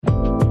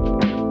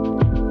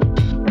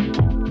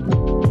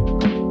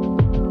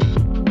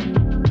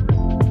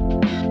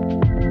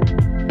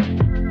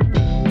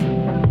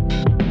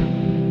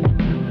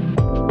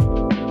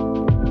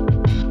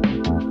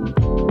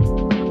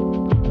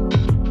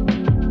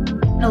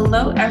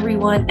Hello,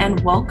 everyone, and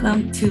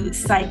welcome to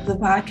Psych the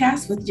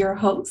Podcast with your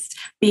host,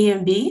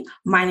 B&B.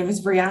 My name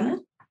is Brianna.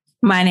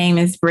 My name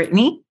is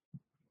Brittany.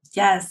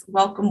 Yes,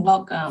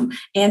 welcome.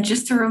 And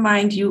just to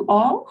remind you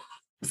all,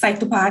 Psych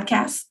the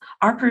Podcast,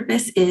 our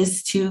purpose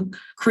is to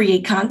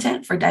create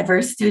content for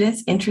diverse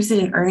students interested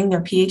in earning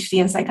their PhD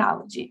in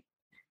psychology.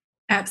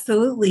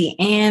 Absolutely.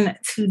 And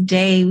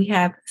today we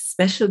have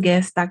special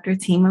guest, Dr.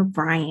 Tima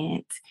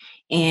Bryant.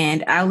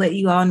 And I'll let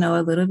you all know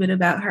a little bit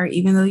about her,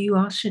 even though you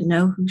all should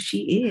know who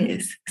she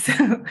is.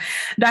 So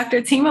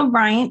Dr. Tima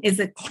Bryant is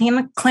a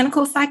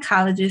clinical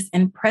psychologist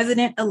and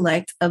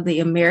president-elect of the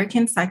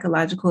American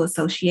Psychological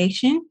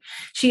Association.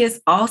 She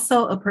is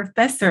also a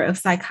professor of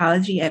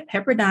psychology at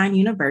Pepperdine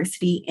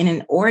University and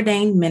an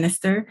ordained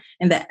minister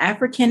in the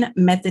African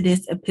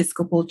Methodist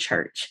Episcopal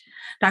Church.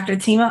 Dr.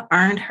 Tima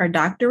earned her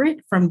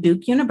doctorate from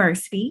Duke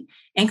University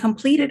and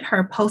completed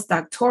her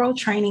postdoctoral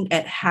training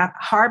at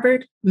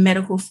Harvard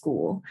Medical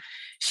School.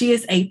 She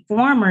is a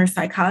former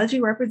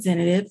psychology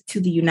representative to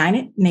the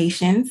United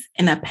Nations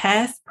and a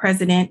past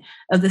president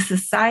of the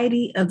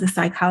Society of the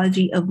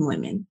Psychology of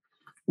Women.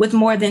 With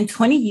more than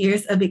 20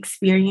 years of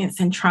experience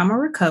in trauma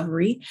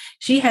recovery,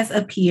 she has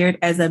appeared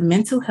as a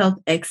mental health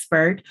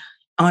expert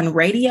on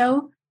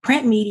radio,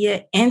 print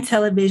media, and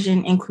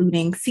television,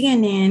 including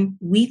CNN,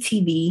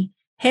 WeTV,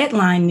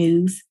 Headline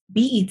News,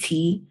 BET,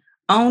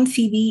 OWN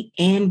TV,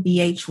 and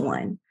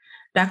VH1.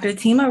 Dr.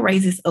 Tima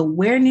raises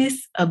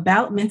awareness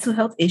about mental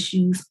health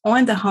issues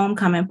on the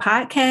Homecoming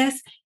podcast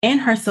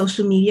and her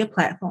social media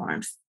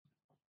platforms.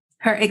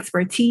 Her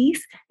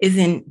expertise is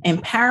in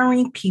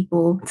empowering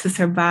people to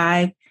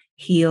survive,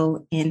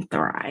 heal, and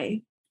thrive.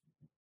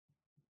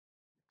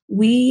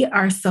 We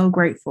are so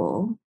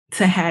grateful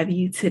to have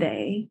you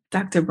today,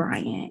 Dr.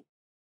 Bryant.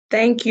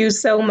 Thank you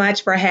so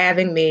much for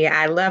having me.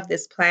 I love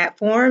this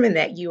platform and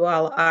that you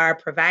all are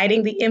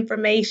providing the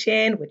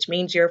information, which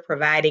means you're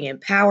providing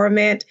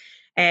empowerment.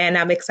 And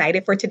I'm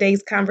excited for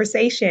today's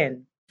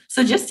conversation.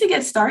 So just to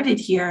get started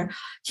here,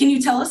 can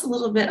you tell us a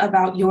little bit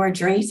about your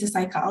journey to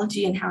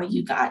psychology and how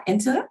you got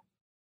into it?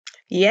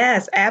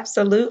 Yes,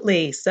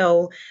 absolutely.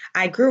 So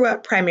I grew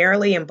up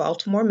primarily in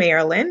Baltimore,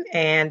 Maryland,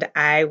 and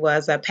I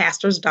was a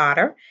pastor's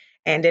daughter.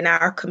 And in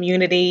our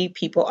community,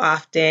 people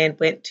often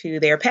went to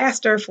their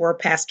pastor for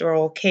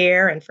pastoral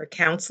care and for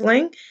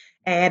counseling.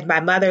 And my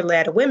mother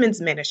led a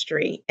women's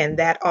ministry, and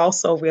that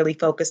also really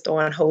focused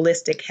on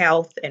holistic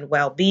health and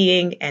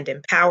well-being and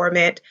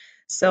empowerment.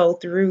 So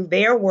through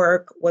their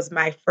work was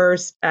my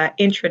first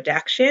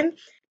introduction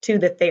to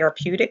the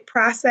therapeutic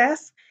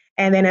process.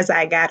 And then as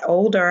I got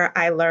older,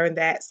 I learned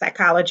that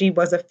psychology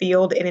was a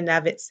field in and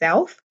of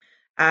itself.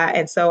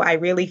 And so I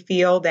really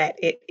feel that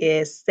it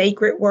is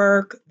sacred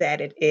work,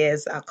 that it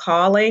is a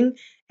calling,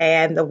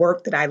 and the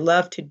work that I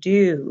love to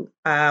do.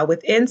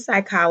 Within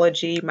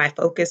psychology, my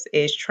focus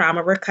is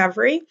trauma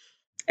recovery.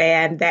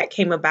 And that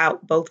came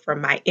about both from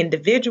my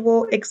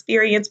individual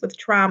experience with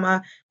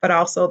trauma, but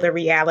also the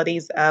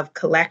realities of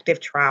collective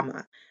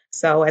trauma.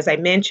 So, as I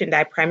mentioned,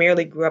 I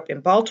primarily grew up in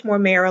Baltimore,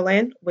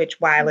 Maryland, which,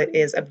 while it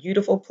is a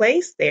beautiful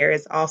place, there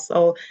is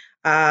also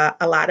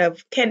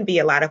can be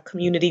a lot of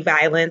community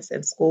violence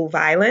and school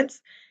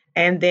violence.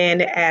 And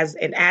then as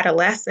an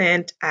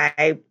adolescent,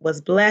 I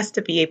was blessed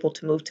to be able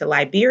to move to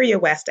Liberia,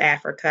 West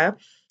Africa.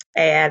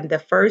 And the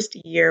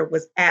first year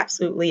was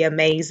absolutely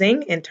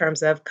amazing in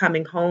terms of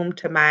coming home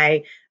to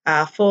my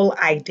full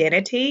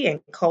identity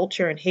and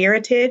culture and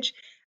heritage.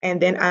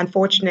 And then,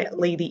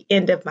 unfortunately, the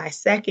end of my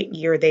second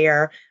year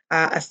there,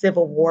 a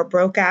civil war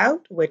broke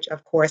out, which,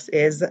 of course,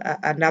 is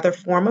another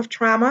form of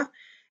trauma.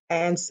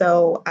 And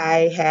so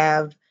I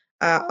have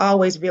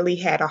always really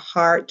had a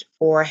heart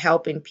for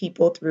helping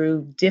people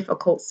through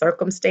difficult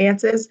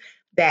circumstances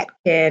that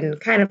can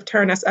kind of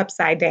turn us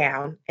upside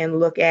down and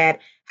look at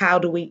how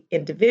do we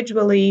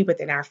individually,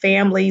 within our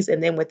families,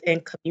 and then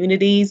within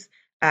communities,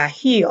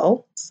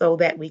 heal so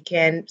that we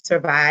can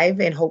survive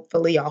and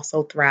hopefully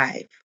also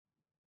thrive.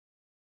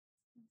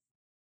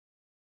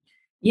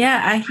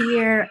 Yeah, I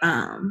hear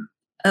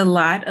a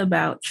lot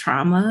about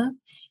trauma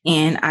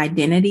and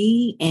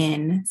identity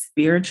and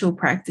spiritual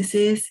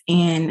practices.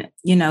 And,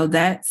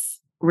 that's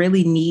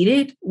really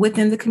needed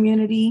within the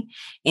community.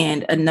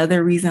 And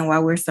another reason why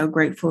we're so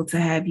grateful to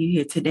have you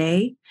here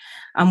today.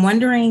 I'm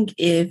wondering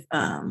if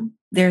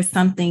there's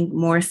something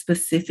more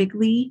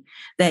specifically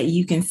that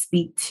you can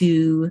speak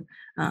to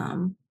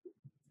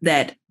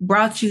that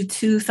brought you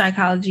to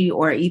psychology,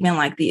 or even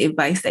like the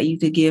advice that you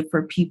could give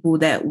for people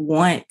that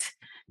want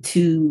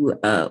to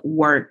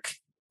work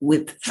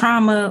with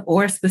trauma,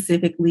 or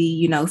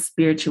specifically,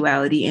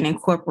 spirituality, and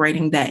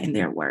incorporating that in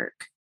their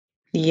work.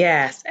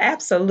 Yes,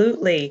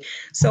 absolutely.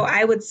 So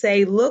I would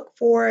say look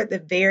for the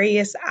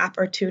various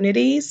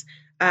opportunities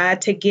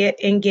to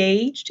get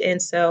engaged.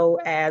 And so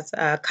as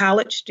a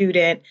college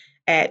student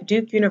at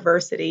Duke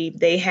University,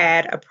 they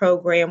had a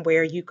program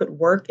where you could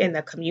work in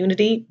the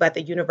community, but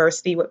the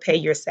university would pay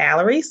your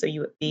salary. So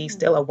you would be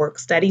still a work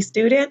study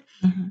student.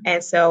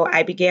 And so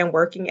I began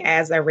working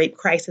as a rape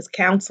crisis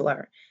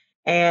counselor.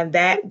 And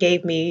that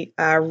gave me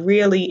a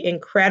really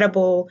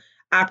incredible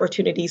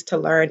opportunities to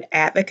learn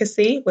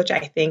advocacy, which I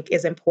think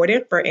is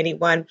important for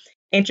anyone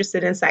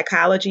interested in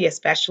psychology,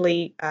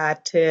 especially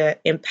to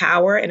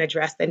empower and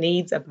address the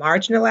needs of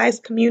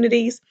marginalized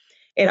communities.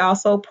 It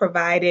also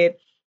provided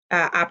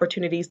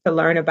opportunities to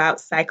learn about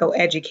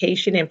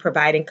psychoeducation and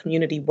providing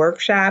community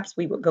workshops.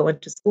 We would go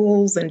into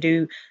schools and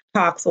do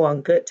talks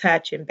on good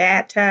touch and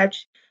bad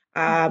touch.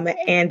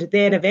 And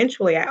then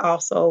eventually, I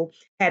also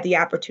had the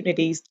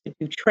opportunities to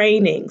do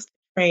trainings,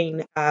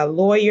 train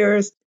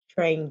lawyers,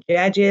 train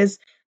judges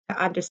to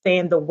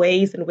understand the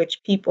ways in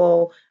which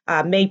people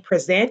may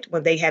present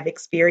when they have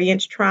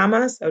experienced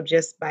trauma. So,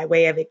 just by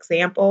way of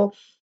example,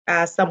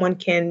 someone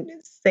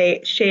can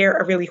share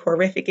a really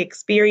horrific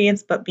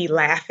experience, but be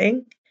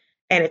laughing.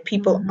 And if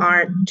people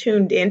aren't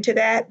tuned into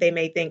that, they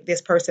may think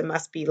this person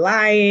must be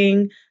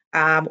lying,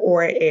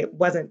 or it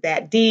wasn't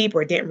that deep,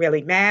 or didn't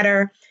really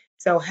matter.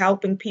 So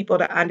helping people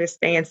to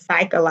understand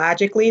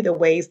psychologically the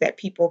ways that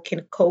people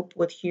can cope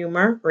with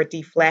humor or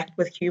deflect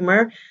with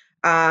humor.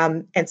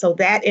 And so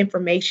that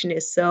information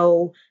is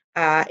so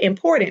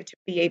important to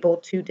be able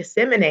to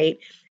disseminate.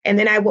 And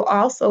then I will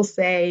also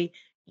say,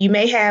 you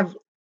may have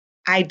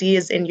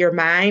ideas in your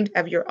mind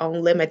of your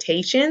own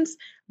limitations,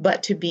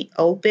 but to be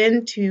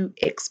open to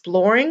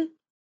exploring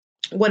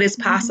what is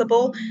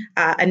possible.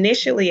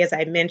 Initially, as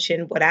I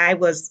mentioned, what I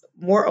was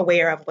more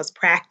aware of was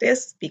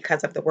practice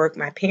because of the work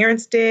my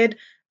parents did,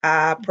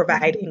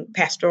 providing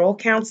pastoral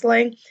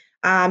counseling.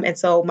 And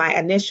so my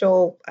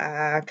initial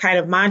kind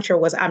of mantra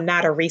was, I'm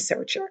not a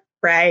researcher,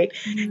 right?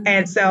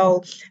 And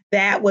so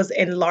that was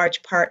in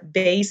large part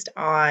based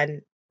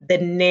on the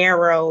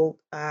narrow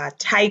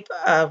type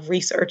of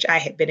research I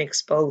had been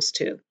exposed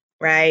to.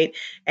 Right.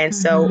 And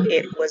so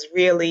it was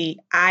really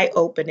eye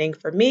opening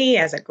for me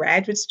as a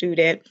graduate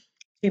student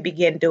to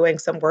begin doing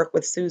some work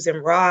with Susan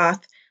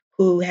Roth,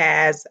 who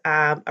has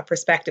a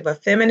perspective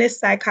of feminist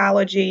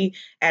psychology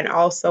and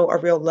also a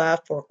real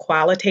love for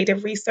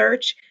qualitative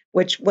research,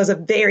 which was a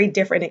very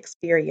different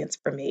experience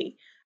for me.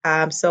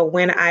 So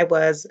when I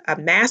was a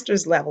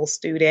master's level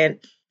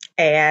student,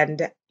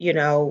 and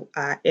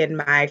in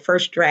my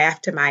first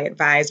draft to my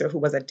advisor, who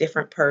was a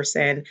different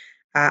person,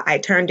 I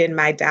turned in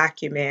my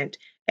document,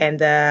 and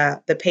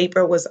the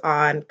paper was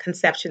on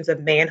conceptions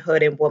of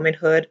manhood and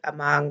womanhood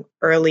among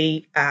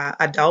early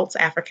adults,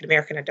 African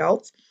American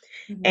adults.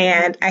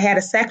 And I had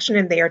a section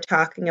in there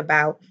talking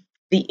about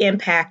the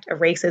impact of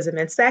racism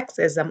and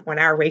sexism on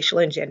our racial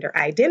and gender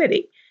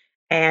identity.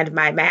 And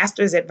my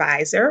master's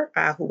advisor,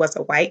 who was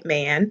a white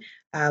man,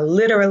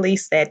 literally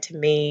said to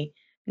me,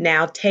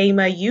 now,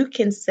 Tama, you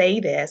can say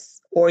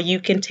this, or you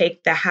can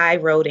take the high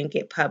road and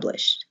get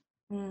published.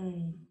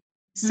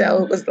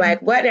 So it was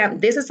like, what?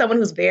 This is someone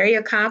who's very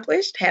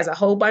accomplished, has a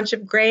whole bunch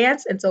of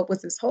grants. And so it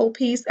was this whole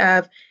piece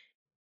of,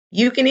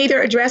 you can either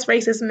address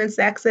racism and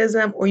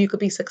sexism, or you could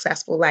be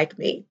successful like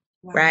me,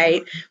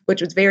 right?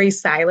 Which was very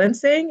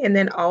silencing. And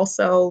then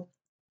also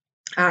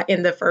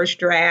in the first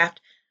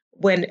draft,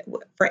 when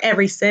for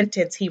every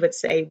sentence he would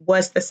say,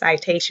 what's the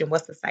citation?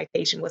 What's the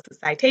citation? What's the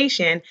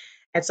citation?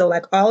 And so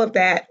like all of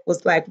that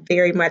was like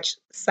very much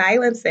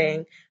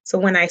silencing. So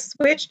when I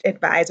switched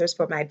advisors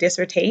for my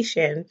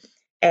dissertation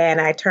and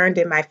I turned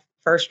in my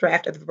first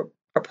draft of the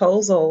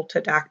proposal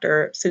to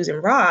Dr. Susan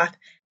Roth,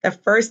 the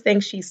first thing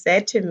she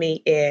said to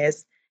me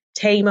is,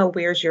 Tama,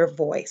 where's your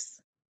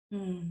voice?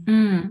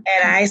 And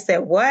I said,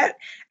 what?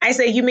 I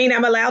said, you mean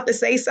I'm allowed to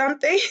say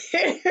something?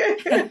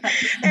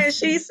 And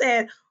she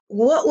said,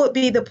 what would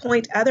be the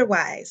point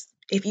otherwise?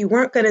 If you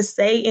weren't going to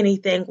say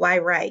anything, why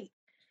write?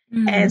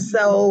 And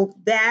so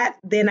that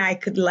then I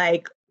could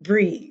like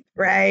breathe,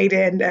 right?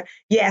 And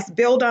yes,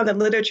 build on the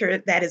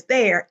literature that is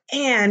there.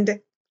 And,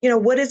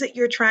 what is it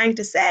you're trying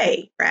to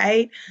say,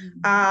 right?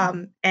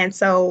 And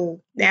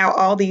so now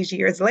all these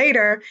years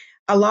later,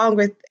 along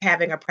with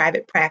having a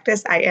private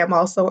practice, I am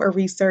also a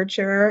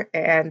researcher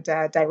and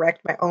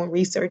direct my own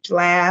research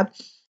lab.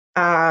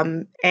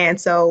 And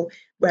so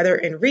whether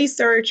in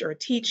research or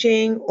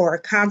teaching or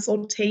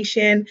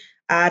consultation,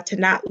 to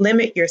not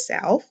limit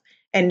yourself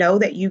and know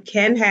that you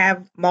can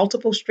have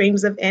multiple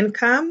streams of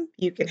income.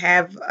 You can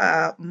have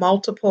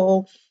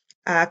multiple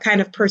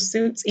kind of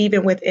pursuits,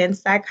 even within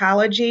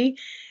psychology.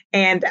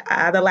 And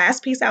the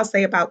last piece I'll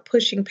say about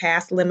pushing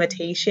past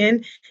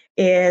limitation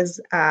is,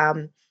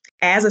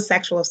 as a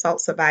sexual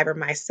assault survivor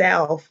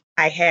myself,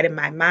 I had in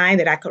my mind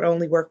that I could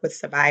only work with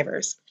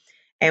survivors.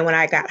 And when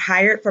I got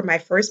hired for my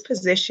first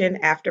position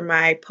after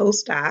my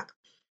postdoc,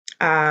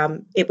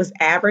 it was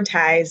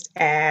advertised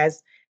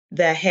as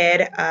the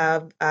head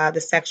of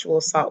the sexual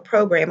assault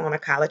program on a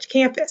college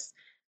campus.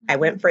 I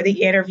went for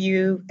the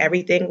interview.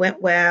 Everything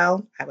went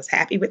well. I was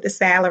happy with the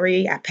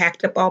salary. I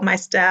packed up all my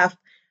stuff,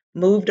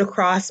 moved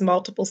across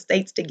multiple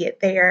states to get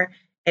there.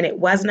 And it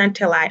wasn't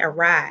until I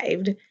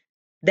arrived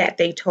that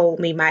they told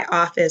me my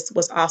office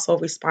was also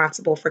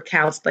responsible for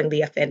counseling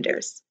the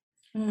offenders.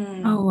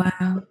 Oh,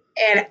 wow.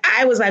 And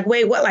I was like,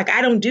 wait, what? Like,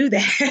 I don't do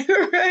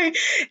that. Right?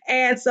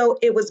 And so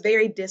it was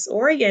very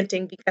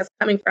disorienting because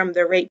coming from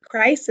the rape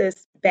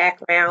crisis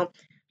background,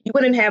 you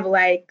wouldn't have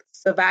like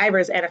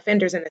survivors and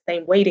offenders in the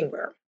same waiting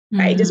room.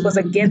 Right? It just was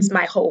against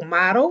my whole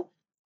model.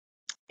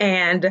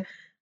 and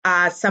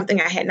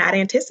something I had not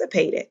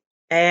anticipated.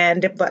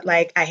 But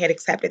like I had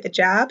accepted the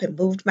job and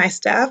moved my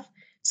stuff,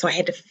 so I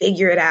had to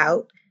figure it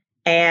out.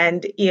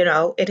 And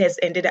it has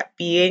ended up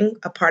being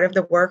a part of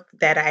the work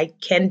that I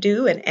can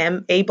do and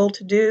am able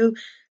to do.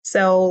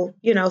 So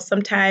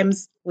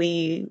sometimes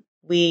we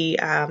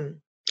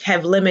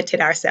have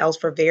limited ourselves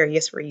for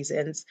various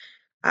reasons,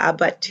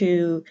 but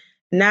to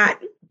not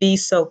be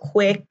so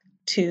quick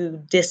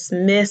to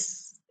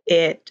dismiss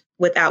it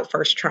without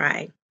first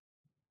trying.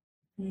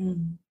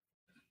 Mm.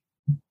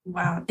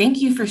 Wow. Thank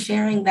you for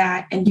sharing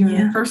that and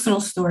your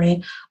personal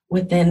story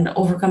within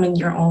overcoming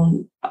your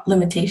own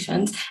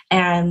limitations.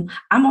 And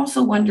I'm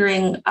also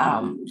wondering,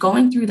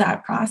 going through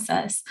that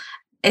process,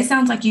 it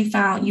sounds like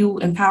you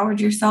empowered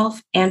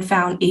yourself and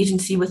found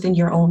agency within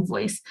your own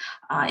voice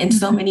in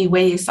so many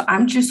ways. So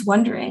I'm just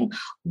wondering,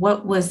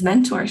 what was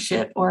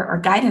mentorship or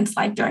guidance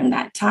like during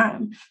that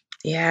time?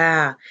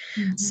 Yeah.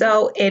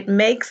 So it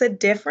makes a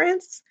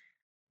difference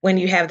when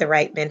you have the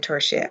right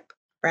mentorship,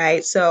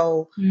 right?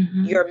 So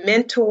your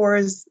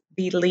mentors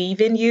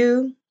believe in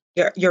you,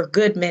 your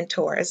good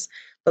mentors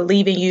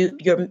believe in you.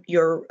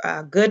 Your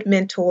good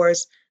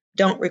mentors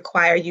don't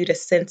require you to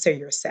censor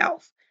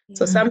yourself.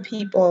 So some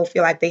people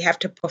feel like they have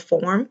to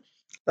perform,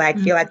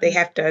 feel like they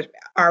have to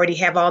already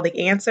have all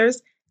the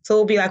answers. So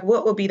it'll be like,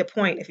 what will be the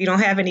point if you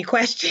don't have any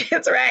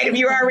questions, right? If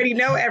you already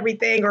know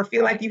everything or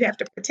feel like you have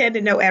to pretend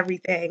to know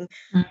everything.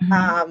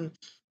 Um,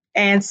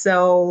 and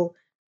so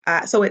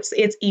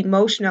it's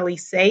emotionally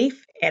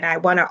safe. And I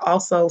want to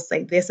also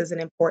say this is an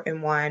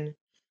important one.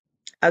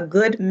 A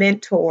good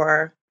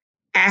mentor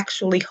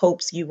actually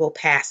hopes you will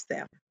pass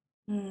them,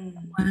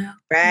 Wow.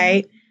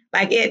 right?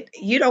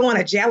 You don't want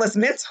a jealous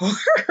mentor,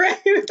 right?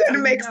 It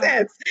doesn't make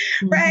sense,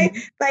 right?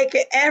 Like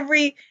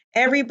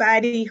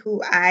everybody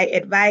who I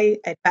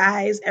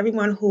advise,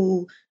 everyone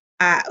who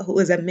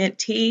is a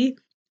mentee,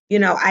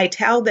 I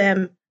tell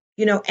them,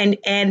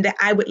 and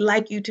I would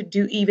like you to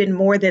do even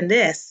more than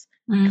this,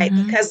 right?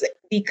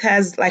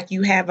 Because like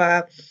you have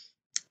a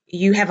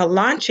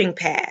launching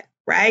pad,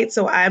 right?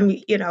 So I'm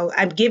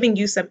giving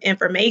you some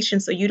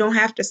information so you don't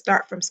have to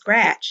start from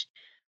scratch,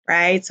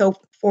 right? So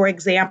for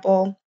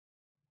example,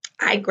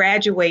 I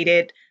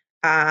graduated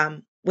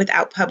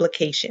without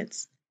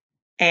publications.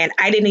 And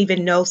I didn't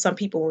even know some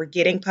people were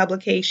getting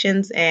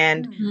publications.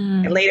 And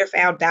I later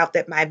found out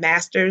that my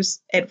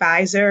master's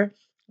advisor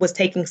was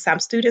taking some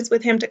students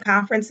with him to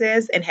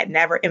conferences and had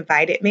never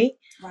invited me.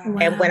 Wow.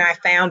 And when I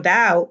found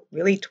out,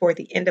 really toward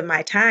the end of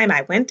my time,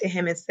 I went to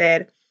him and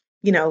said,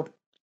 you know,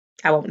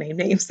 I won't name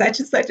names, such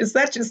and such and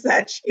such and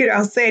such,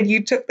 said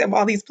you took them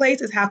all these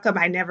places. How come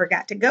I never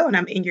got to go? And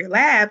I'm in your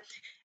lab.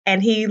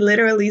 And he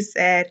literally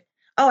said,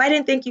 oh, I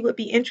didn't think you would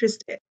be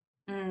interested.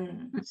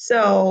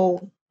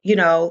 So,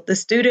 the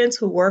students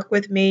who work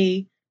with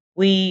me,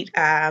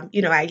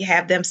 I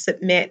have them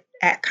submit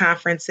at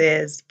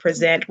conferences,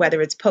 present,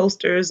 whether it's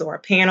posters or a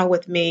panel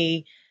with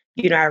me.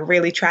 I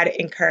really try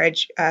to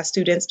encourage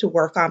students to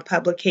work on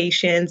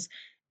publications.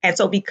 And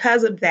so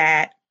because of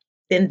that,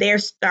 then they're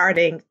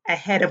starting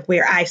ahead of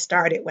where I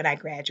started when I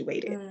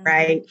graduated,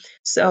 right?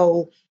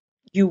 So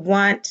you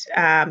want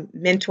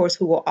mentors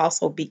who will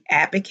also be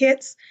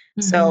advocates.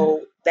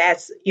 So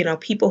that's,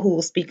 people who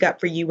will speak up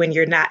for you when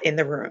you're not in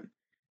the room,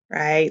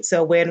 right?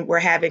 So when we're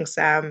having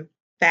some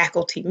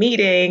faculty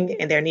meeting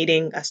and they're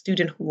needing a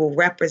student who will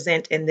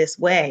represent in this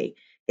way,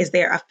 is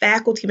there a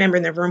faculty member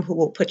in the room who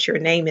will put your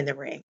name in the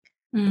ring?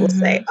 Who will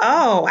say,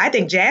 oh, I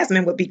think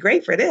Jasmine would be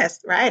great for this,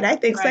 right? I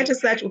think such and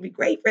such would be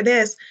great for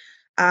this.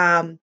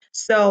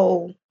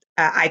 So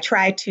I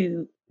try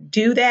to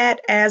do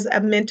that as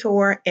a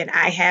mentor, and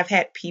I have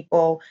had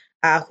people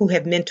who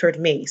have mentored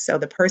me. So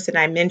the person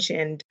I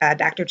mentioned,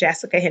 Dr.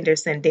 Jessica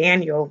Henderson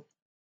Daniel,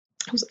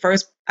 who's the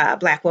first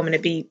Black woman to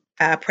be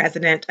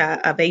president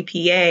of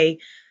APA,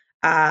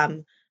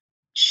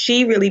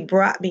 she really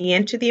brought me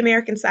into the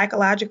American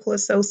Psychological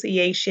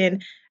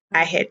Association.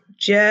 I had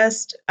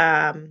just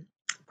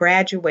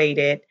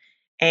graduated,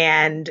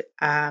 and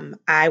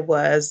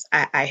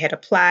I had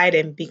applied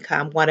and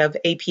become one of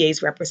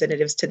APA's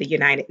representatives to the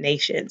United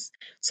Nations.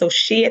 So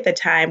she at the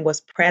time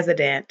was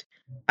president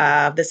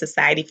of the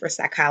Society for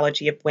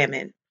Psychology of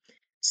Women.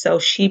 So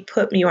she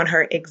put me on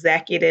her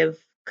executive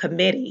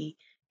committee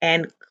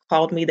and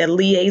called me the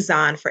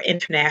liaison for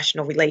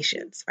international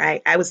relations,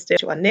 right? I was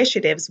Digital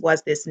Initiatives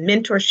was this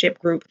mentorship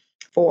group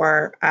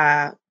for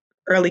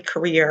early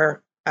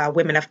career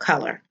women of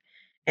color.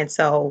 And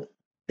so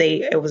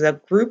it was a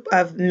group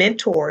of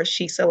mentors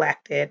she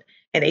selected,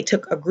 and they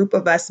took a group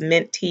of us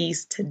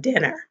mentees to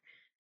dinner.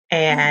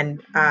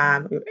 And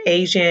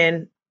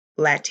Asian,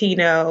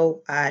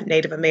 Latino,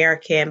 Native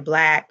American,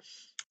 Black.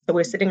 So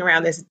we're sitting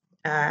around this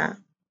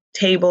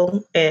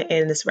table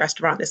in this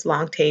restaurant, this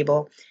long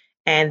table,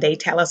 and they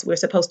tell us we're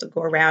supposed to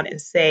go around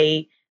and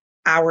say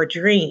our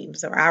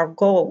dreams or our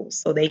goals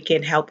so they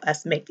can help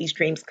us make these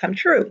dreams come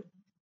true.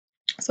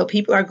 So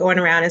people are going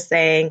around and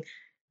saying,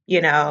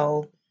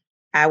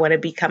 I want to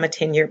become a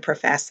tenured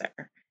professor.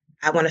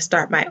 I want to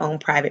start my own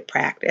private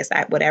practice,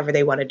 whatever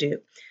they want to do.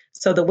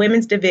 So the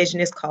women's division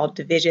is called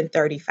Division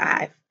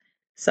 35.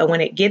 So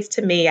when it gets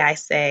to me, I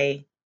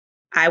say,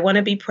 I want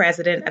to be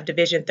president of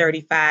Division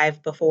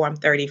 35 before I'm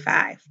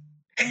 35.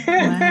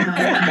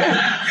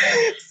 Wow.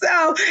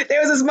 So there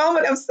was this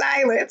moment of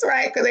silence,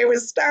 right? Because they were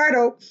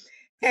startled.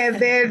 And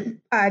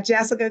then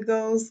Jessica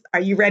goes,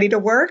 "Are you ready to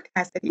work?"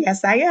 I said,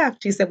 "Yes, I am."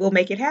 She said, "We'll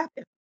make it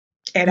happen."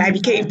 And I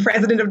became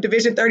president of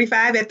Division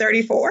 35 at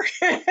 34.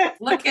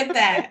 Look at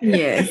that.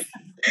 Yes.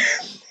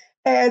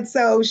 And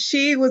so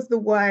she was the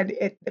one.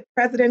 The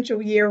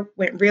presidential year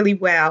went really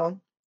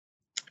well.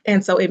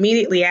 And so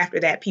immediately after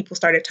that, people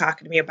started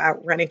talking to me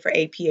about running for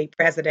APA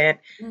president.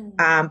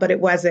 But it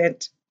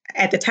wasn't,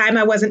 at the time,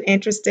 I wasn't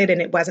interested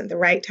and it wasn't the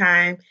right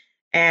time.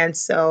 And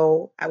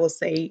so I will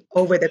say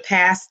over the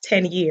past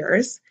 10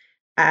 years,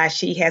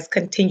 she has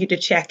continued to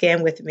check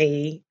in with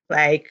me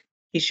like,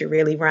 you should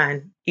really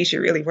run. You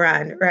should really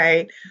run.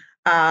 Right.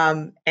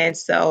 And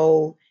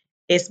so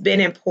it's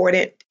been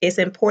important. It's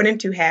important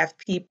to have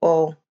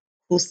people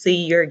who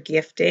see your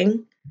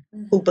gifting,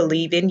 who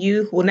believe in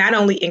you, who will not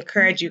only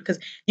encourage you, because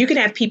you can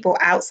have people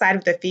outside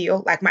of the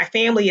field, like my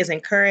family is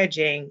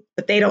encouraging,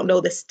 but they don't know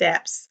the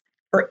steps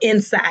or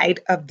inside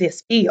of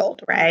this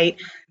field,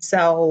 right?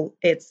 So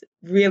it's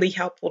really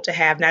helpful to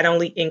have not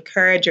only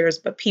encouragers,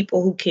 but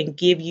people who can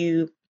give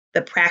you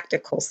the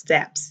practical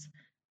steps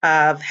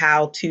of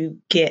how to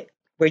get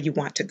where you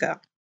want to go.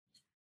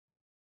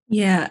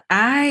 Yeah,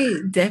 I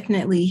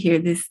definitely hear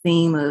this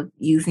theme of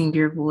using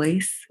your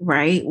voice,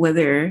 right?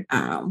 Whether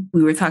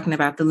we were talking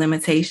about the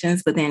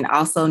limitations, but then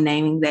also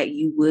naming that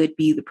you would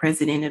be the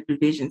president of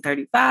Division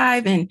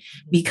 35 and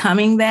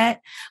becoming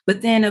that.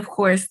 But then, of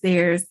course,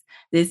 there's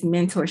this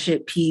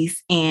mentorship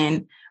piece.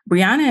 And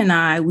Brianna and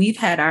I, we've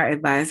had our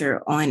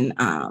advisor on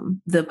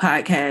the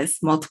podcast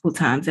multiple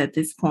times at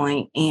this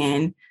point,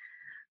 and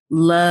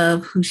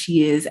love who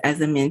she is as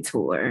a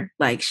mentor.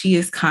 Like, she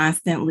is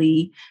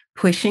constantly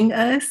pushing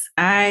us.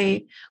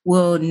 I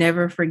will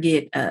never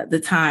forget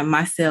the time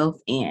myself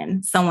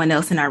and someone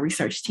else in our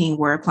research team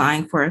were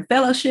applying for a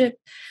fellowship.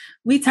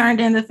 We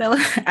turned in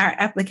our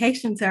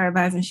application to our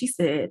advisor, and she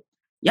said,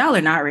 "Y'all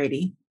are not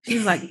ready." She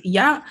was like,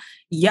 y'all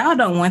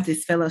don't want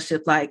this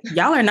fellowship. Like,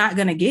 y'all are not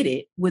going to get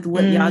it with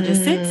what y'all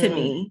just sent to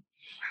me.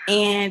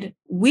 And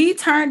we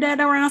turned that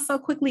around so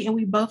quickly, and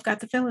we both got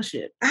the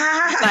fellowship.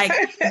 Like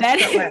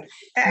that,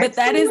 but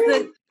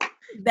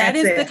that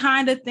is the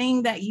kind of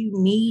thing that you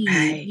need,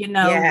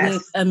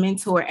 with a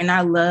mentor. And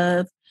I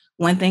love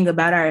one thing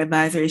about our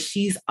advisor is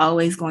she's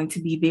always going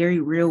to be very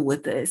real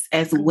with us,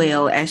 as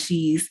well as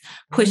she's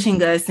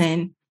pushing us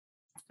and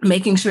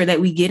making sure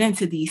that we get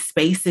into these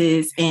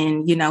spaces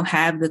and,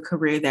 have the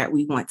career that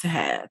we want to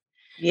have.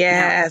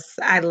 Yes,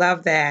 I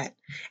love that.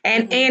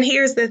 And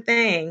here's the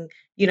thing,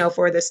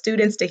 for the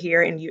students to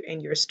hear in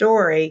your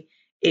story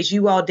is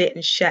you all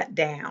didn't shut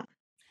down,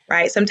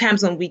 right?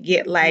 Sometimes when we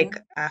get like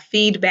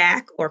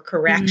feedback or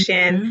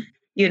correction,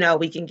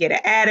 we can get an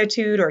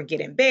attitude or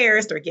get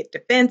embarrassed or get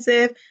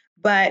defensive,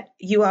 but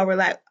you all were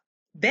like,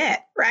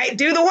 bet, right?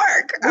 Do the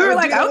work. We were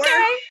like,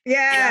 okay.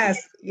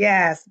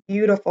 Yes,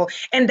 beautiful.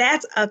 And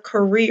that's a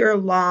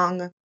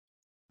career-long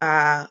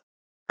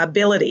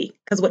ability,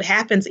 because what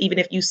happens, even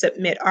if you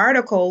submit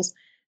articles,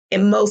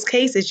 in most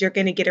cases, you're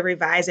going to get a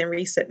revise and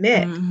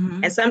resubmit.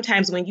 And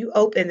sometimes when you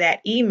open that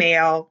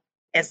email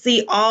and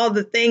see all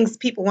the things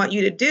people want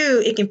you to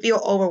do, it can feel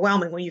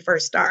overwhelming when you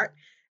first start.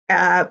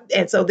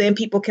 And so then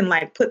people can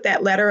like put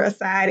that letter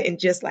aside and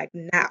just like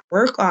not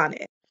work on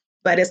it.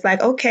 But it's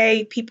like,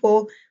 okay,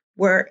 people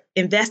were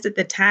invested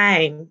the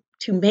time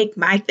to make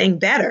my thing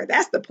better.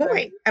 That's the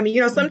point. I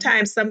mean,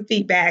 sometimes some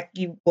feedback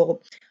you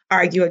will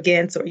argue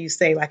against, or you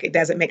say like, it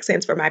doesn't make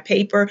sense for my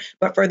paper.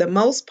 But for the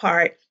most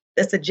part,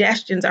 the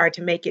suggestions are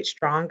to make it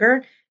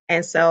stronger.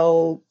 And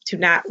so to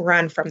not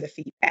run from the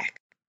feedback.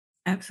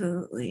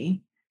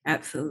 Absolutely.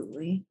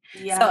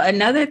 Yeah. So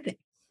another thing,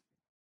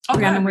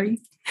 Brianna, were you?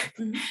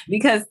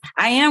 Because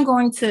I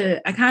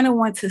kind of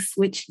want to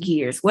switch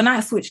gears. Well,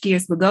 not switch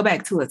gears, but go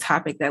back to a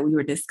topic that we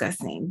were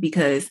discussing,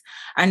 because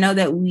I know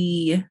that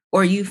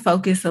you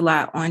focus a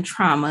lot on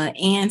trauma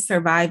and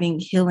surviving,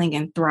 healing,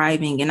 and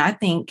thriving. And I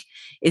think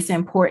it's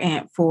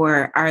important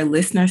for our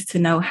listeners to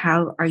know,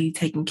 how are you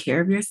taking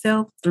care of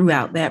yourself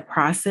throughout that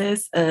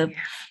process of,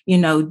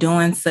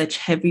 doing such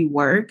heavy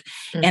work.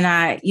 And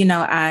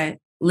I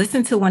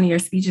listen to one of your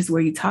speeches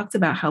where you talked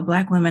about how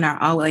Black women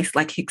are always,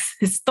 like,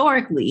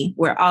 historically,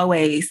 we're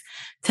always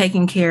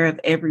taking care of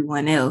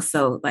everyone else.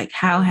 So, like,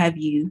 how have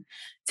you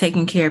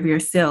taken care of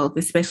yourself,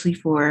 especially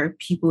for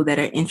people that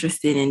are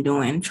interested in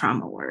doing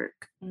trauma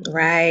work?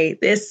 Right.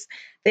 This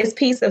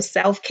piece of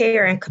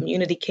self-care and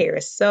community care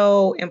is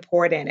so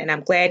important. And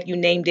I'm glad you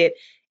named it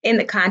in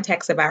the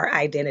context of our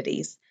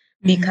identities,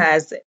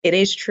 because it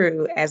is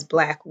true, as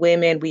Black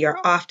women, we are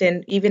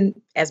often,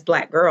 even as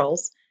Black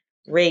girls,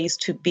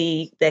 raised to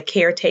be the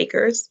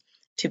caretakers,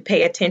 to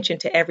pay attention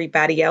to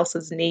everybody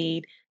else's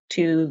need,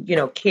 to,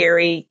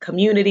 carry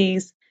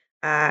communities,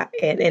 and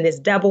this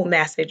double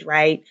message,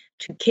 right?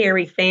 To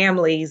carry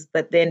families,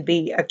 but then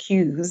be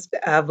accused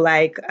of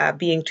like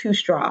being too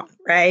strong,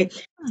 right?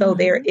 So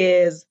there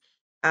is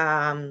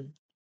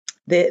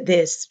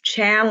this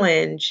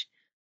challenge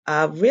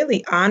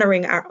really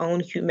honoring our own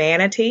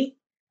humanity,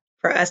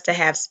 for us to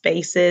have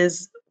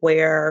spaces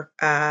where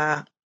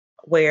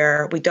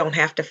we don't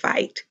have to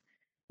fight,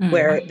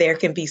 where there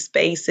can be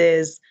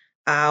spaces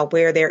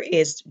where there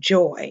is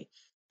joy.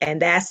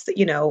 And that's,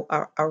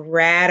 a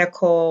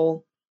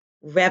radical,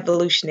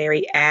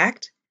 revolutionary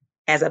act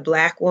as a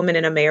Black woman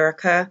in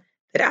America,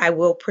 that I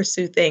will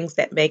pursue things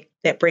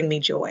that bring me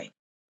joy.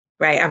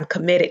 Right. I'm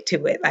committed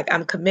to it. Like,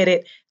 I'm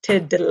committed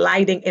to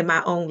delighting in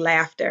my own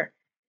laughter.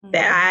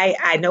 That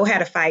I know how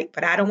to fight,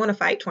 but I don't want to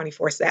fight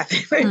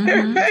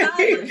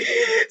 24/7.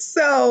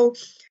 So,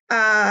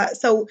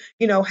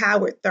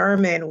 Howard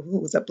Thurman, who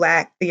was a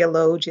Black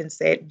theologian,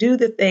 said, "Do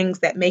the things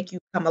that make you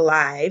come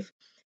alive,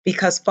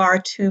 because far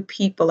too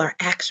people are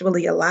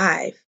actually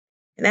alive."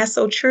 And that's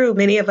so true.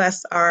 Many of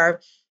us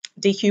are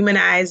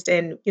dehumanized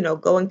and,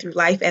 going through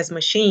life as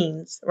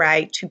machines,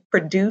 right, to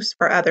produce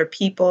for other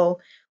people,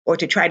 or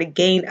to try to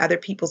gain other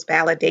people's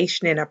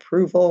validation and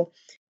approval.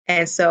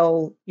 And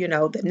so,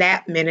 the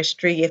NAP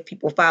ministry, if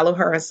people follow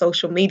her on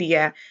social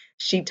media,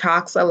 she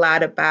talks a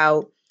lot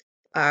about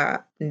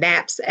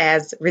naps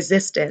as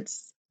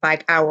resistance,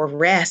 like our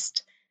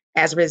rest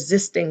as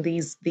resisting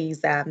these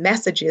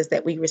messages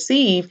that we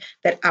receive,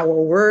 that our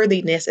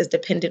worthiness is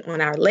dependent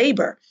on our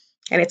labor.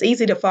 And it's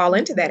easy to fall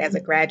into that as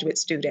a graduate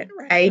student,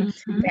 right?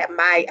 That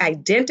my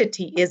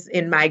identity is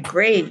in my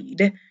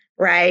grade,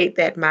 right?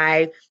 That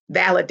my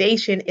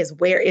validation is,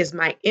 where is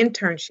my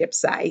internship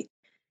site?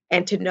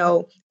 And to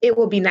know it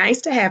will be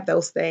nice to have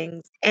those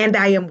things, and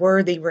I am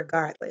worthy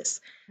regardless.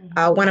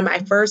 One of my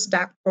first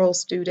doctoral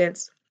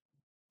students,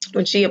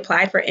 when she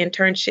applied for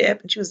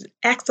internship, and she was an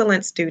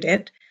excellent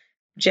student,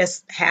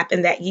 just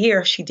happened that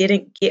year she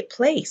didn't get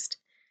placed.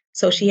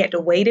 So she had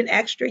to wait an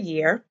extra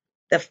year.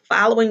 The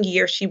following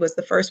year, she was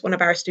the first one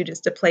of our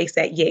students to place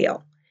at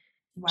Yale.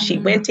 Wow. She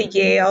went to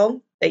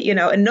Yale,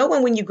 and no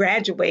one, when you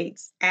graduate,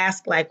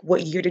 asks, like,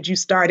 what year did you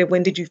start and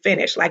when did you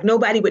finish? Like,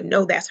 nobody would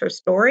know that's her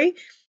story.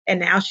 And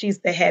now she's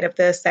the head of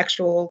the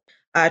sexual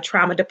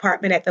trauma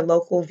department at the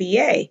local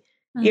VA.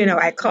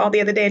 I called the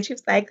other day and she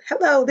was like,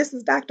 "Hello, this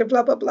is Dr.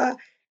 blah, blah, blah."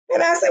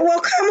 And I said,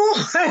 "Well, come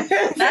on."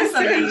 That's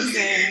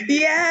amazing.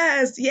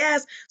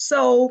 Yes.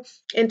 So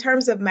in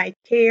terms of my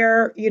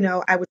care,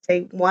 I would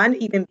say, one,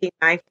 even being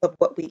mindful of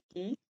what we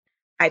eat.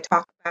 I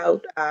talk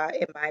about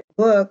in my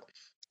book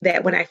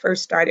that when I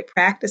first started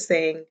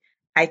practicing,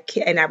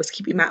 and I was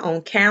keeping my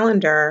own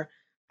calendar,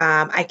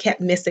 I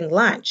kept missing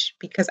lunch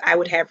because I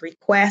would have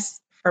requests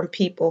from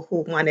people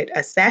who wanted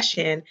a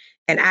session,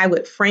 and I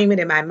would frame it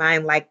in my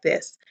mind like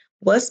this: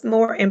 what's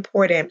more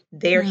important,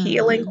 their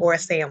healing or a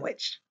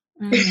sandwich?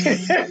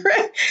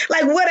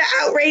 Like, what an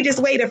outrageous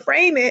way to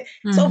frame it.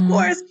 So of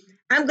course,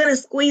 I'm going to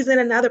squeeze in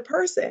another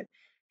person.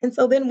 And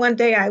so then one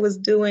day I was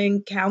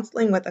doing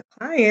counseling with a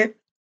client,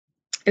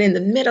 and in the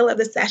middle of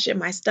the session,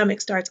 my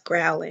stomach starts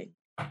growling.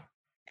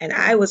 And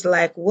I was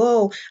like,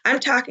 whoa,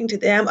 I'm talking to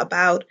them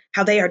about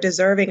how they are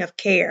deserving of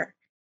care,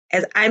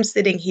 as I'm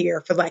sitting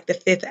here for like the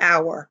 5th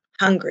hour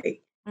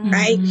hungry,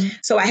 right?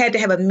 So I had to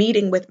have a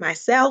meeting with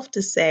myself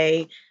to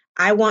say,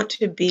 I want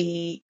to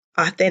be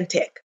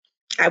authentic.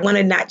 I want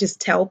to not just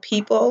tell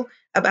people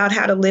about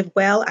how to live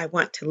well. I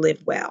want to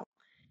live well.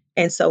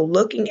 And so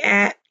looking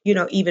at,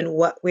 even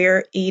what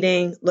we're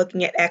eating,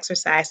 looking at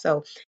exercise.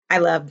 So I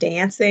love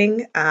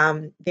dancing.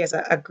 There's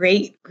a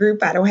great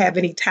group I don't have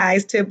any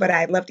ties to, but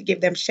I'd love to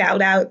give them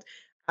shout out,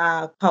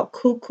 called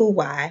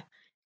Kukuwa,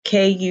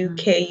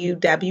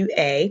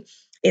 Kukuwa.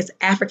 It's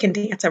African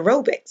Dance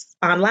Aerobics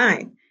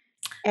online.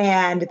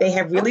 And they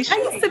have really...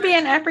 I used to be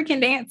an African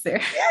dancer.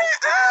 Yeah.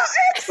 Oh,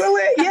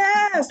 excellent.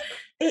 Yes.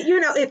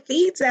 It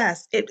feeds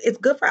us. It's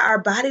good for our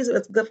bodies.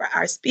 It's good for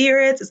our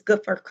spirits. It's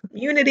good for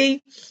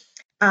community.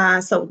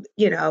 So,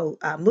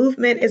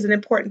 movement is an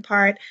important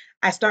part.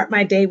 I start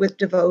my day with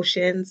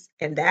devotions,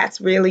 and that's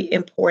really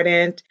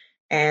important.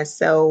 And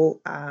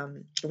so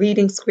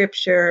reading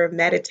scripture,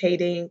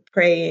 meditating,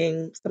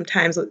 praying,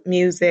 sometimes with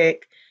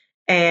music,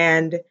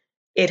 and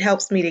it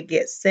helps me to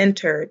get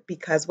centered,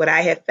 because what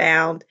I have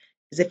found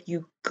is if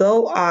you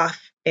go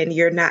off and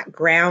you're not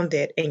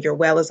grounded and your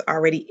well is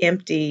already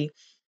empty,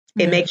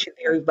 it makes you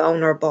very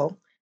vulnerable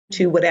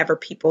to whatever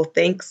people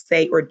think,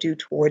 say, or do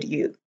toward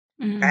you.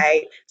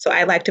 Right. So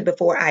I like to,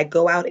 before I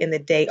go out in the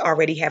day,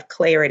 already have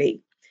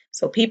clarity.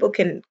 So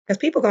because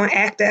people going to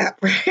act up,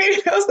 right?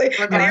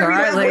 At every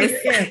level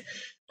you're in.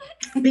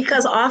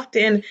 Because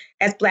often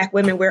as Black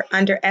women, we're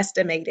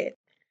underestimated,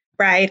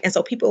 right? And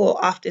so people will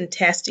often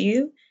test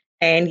you,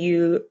 and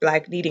you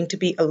like needing to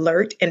be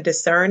alert and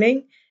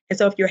discerning. And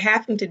so if you're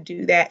having to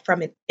do that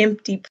from an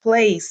empty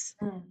place,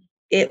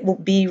 it will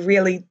be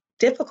really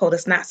difficult.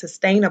 It's not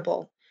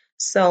sustainable.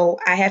 So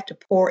I have to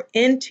pour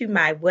into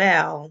my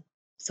well.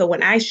 So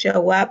when I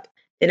show up,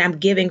 then I'm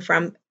giving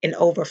from an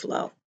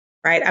overflow,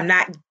 right? I'm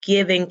not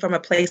giving from a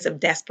place of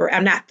desperate.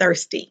 I'm not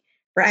thirsty,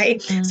 right?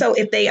 So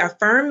if they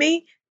affirm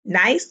me,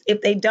 nice.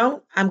 If they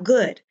don't, I'm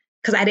good,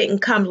 because I didn't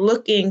come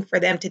looking for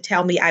them to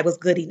tell me I was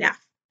good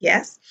enough.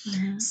 Yes.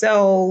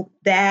 So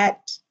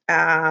that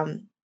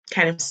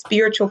kind of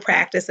spiritual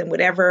practice, in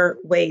whatever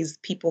ways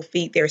people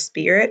feed their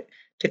spirit,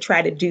 to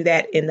try to do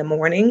that in the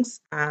mornings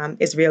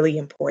is really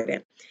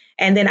important.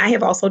 And then I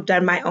have also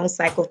done my own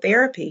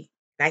psychotherapy.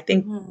 I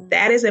think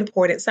that is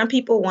important. Some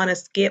people want to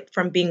skip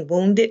from being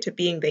wounded to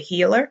being the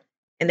healer,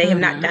 and they have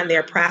not done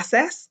their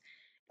process.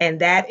 And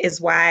that is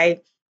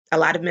why a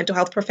lot of mental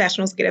health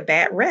professionals get a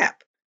bad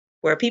rep,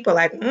 where people are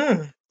like,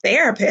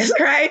 therapist,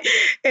 right?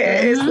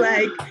 It's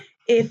like,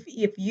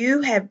 if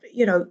you have,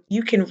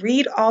 you can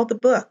read all the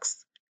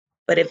books,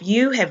 but if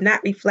you have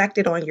not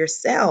reflected on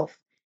yourself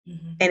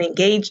and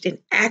engaged in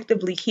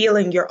actively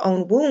healing your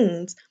own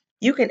wounds,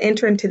 you can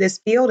enter into this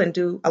field and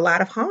do a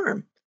lot of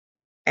harm.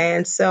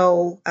 And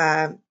so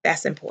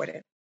that's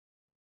important.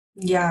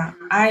 Yeah,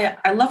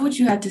 I love what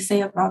you had to say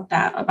about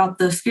that, about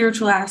the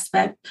spiritual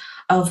aspect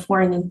of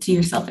pouring into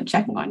yourself and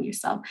checking on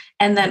yourself.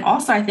 And then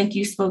also, I think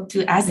you spoke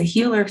to, as a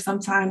healer,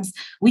 sometimes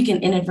we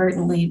can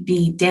inadvertently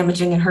be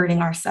damaging and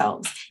hurting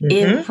ourselves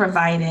in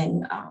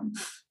providing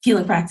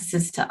healing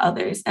practices to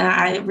others. And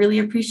I really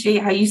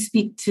appreciate how you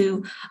speak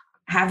to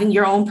having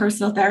your own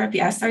personal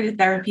therapy. I started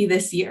therapy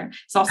this year.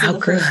 It's also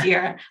the first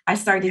year I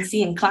started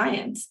seeing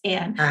clients.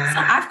 And so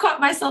I've caught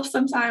myself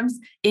sometimes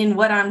in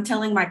what I'm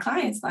telling my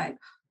clients, like,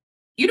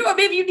 you know what,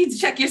 maybe you need to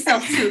check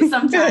yourself too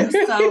sometimes.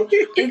 So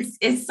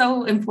it's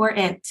so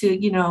important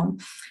to,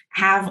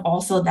 have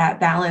also that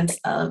balance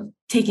of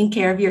taking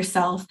care of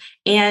yourself.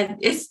 And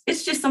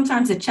it's just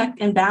sometimes a check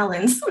and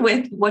balance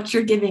with what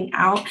you're giving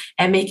out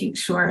and making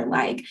sure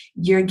like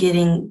you're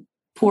getting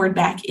poured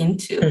back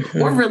into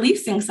or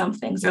releasing some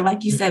things, or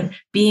like you said,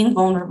 being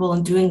vulnerable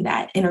and doing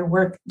that inner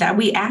work that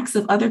we ask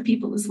of other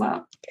people as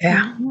well.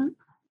 Yeah.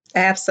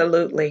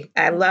 Absolutely.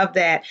 I love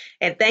that.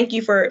 And thank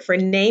you for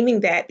naming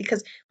that,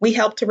 because we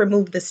help to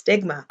remove the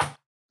stigma,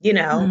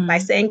 by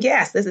saying,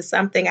 yes, this is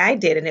something I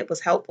did and it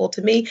was helpful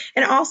to me.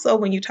 And also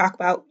when you talk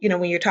about,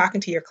 when you're talking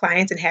to your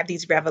clients and have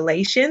these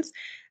revelations,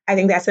 I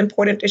think that's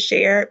important to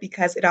share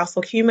because it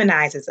also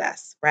humanizes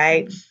us,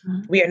 right?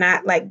 We are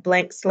not like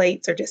blank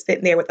slates or just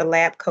sitting there with a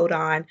lab coat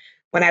on.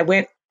 When I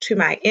went to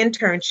my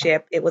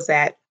internship, it was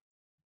at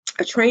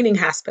a training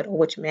hospital,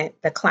 which meant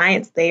the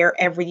clients there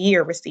every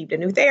year received a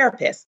new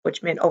therapist,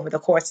 which meant over the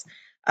course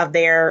of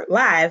their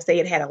lives, they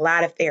had had a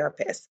lot of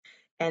therapists.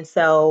 And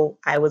so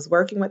I was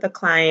working with a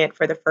client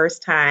for the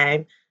first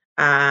time,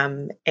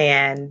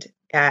 and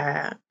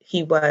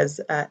he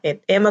was an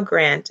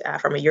immigrant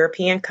from a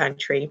European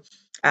country,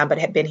 but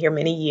had been here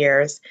many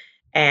years.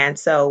 And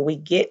so we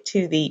get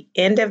to the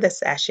end of the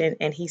session,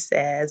 and he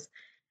says,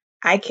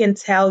 I can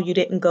tell you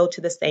didn't go to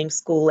the same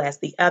school as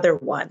the other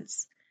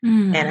ones.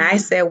 And I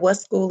said, what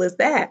school is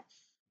that?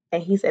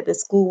 And he said, the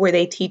school where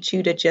they teach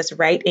you to just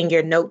write in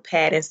your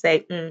notepad and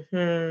say,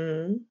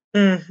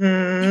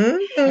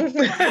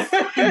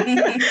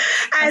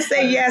 I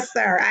say, yes,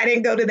 sir. I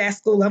didn't go to that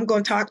school. I'm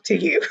going to talk to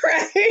you,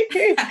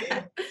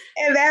 right?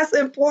 And that's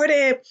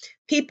important.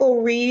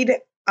 People read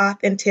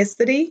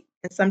authenticity.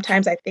 And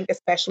sometimes I think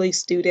especially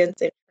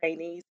students and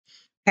trainees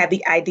have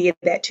the idea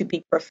that to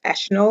be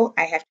professional,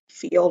 I have to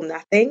feel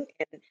nothing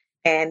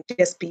and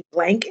just be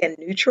blank and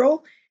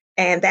neutral.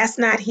 And that's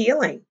not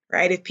healing,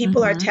 right? If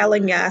people are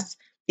telling us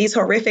these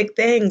horrific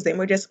things and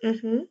we're just,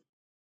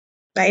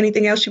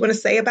 anything else you want to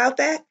say about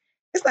that?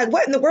 It's like,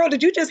 what in the world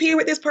did you just hear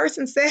what this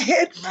person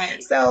said?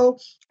 Right. So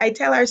I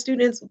tell our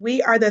students,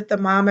 we are the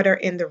thermometer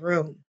in the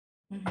room.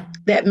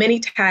 That many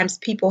times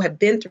people have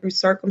been through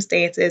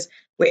circumstances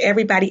where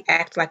everybody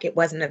acts like it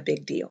wasn't a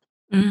big deal.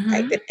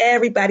 Right? That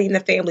everybody in the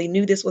family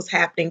knew this was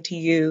happening to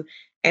you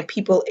and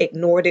people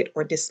ignored it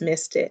or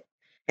dismissed it.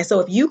 And so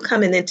if you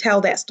come and then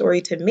tell that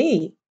story to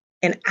me,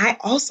 and I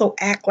also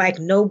act like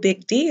no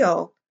big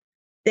deal,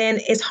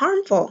 then it's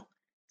harmful.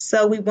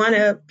 So we want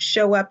to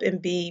show up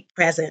and be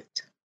present.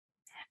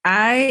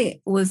 I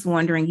was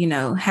wondering,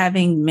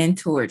 having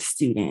mentored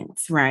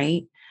students,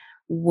 right?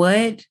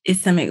 What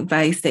is some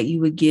advice that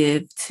you would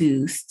give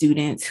to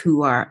students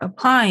who are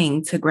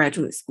applying to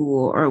graduate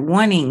school or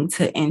wanting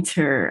to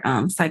enter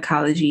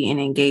psychology and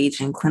engage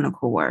in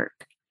clinical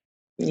work?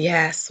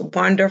 Yes,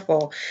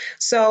 wonderful.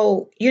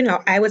 So,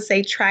 I would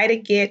say try to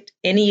get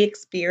any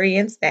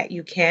experience that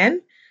you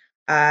can.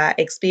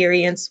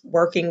 Experience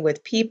working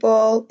with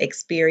people,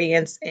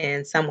 experience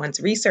in someone's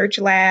research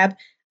lab,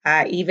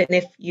 even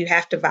if you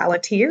have to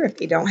volunteer,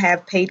 if you don't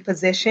have paid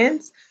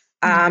positions,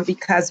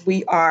 because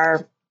we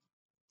are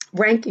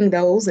ranking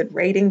those and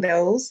rating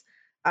those.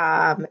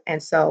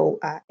 And so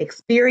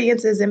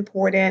experience is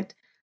important,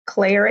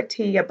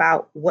 clarity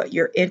about what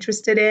you're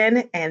interested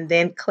in, and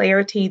then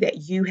clarity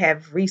that you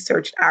have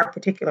researched our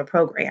particular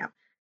program.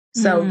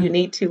 So you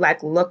need to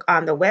look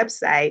on the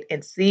website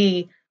and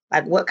see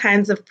what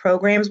kinds of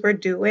programs we're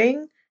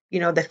doing,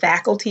 the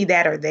faculty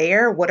that are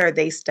there, what are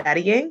they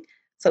studying?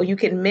 So you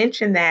can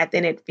mention that,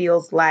 then it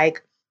feels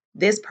like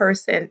this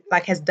person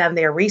has done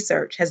their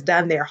research, has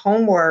done their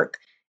homework,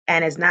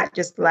 and is not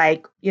just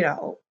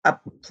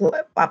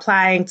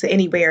applying to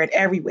anywhere and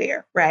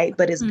everywhere, right?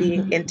 But is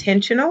being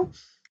intentional.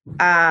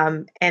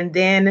 And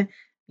then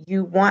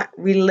you want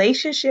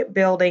relationship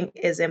building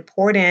is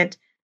important,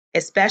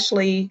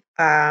 especially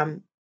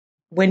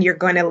when you're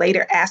going to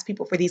later ask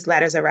people for these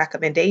letters of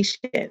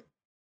recommendation.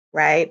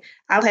 right?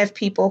 I'll have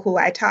people who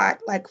I taught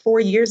like 4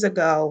 years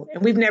ago,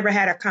 and we've never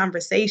had a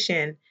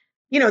conversation.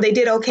 They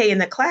did okay in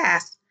the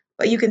class,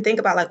 but you can think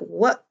about like,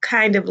 what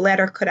kind of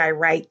letter could I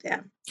write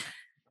them,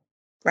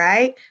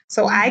 right?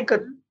 So I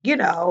could,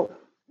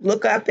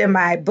 look up in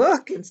my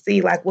book and see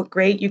like what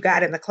grade you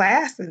got in the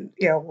class, and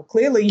well,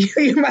 clearly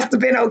you must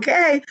have been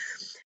okay.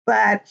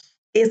 But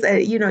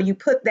you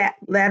put that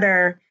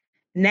letter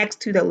next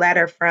to the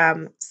letter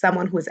from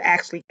someone who has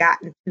actually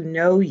gotten to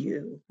know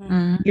you,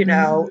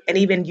 and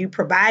even you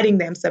providing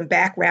them some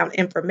background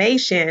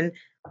information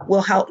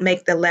will help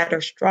make the letter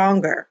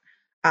stronger.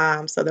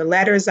 So the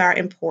letters are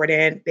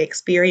important, the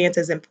experience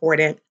is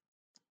important.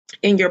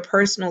 In your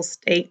personal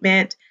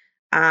statement,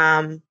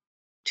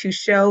 to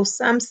show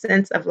some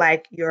sense of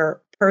like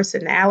your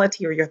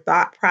personality or your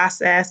thought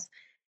process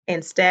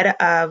instead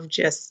of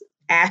just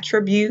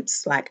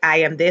attributes like I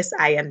am this,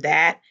 I am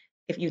that.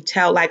 If you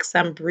tell like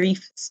some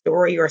brief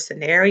story or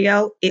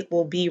scenario, it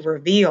will be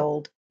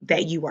revealed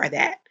that you are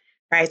that,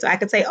 right? So I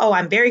could say, oh,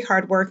 I'm very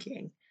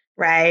hardworking,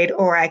 right?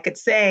 Or I could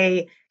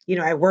say,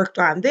 I worked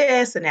on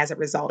this, and as a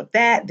result of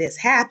that, this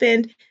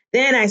happened.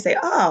 Then I say,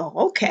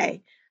 oh,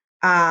 okay.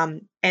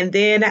 And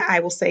then I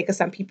will say, because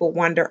some people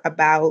wonder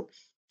about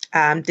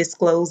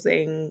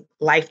disclosing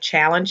life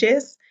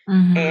challenges.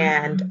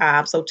 And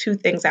so, two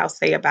things I'll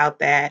say about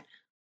that.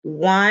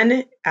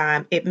 One,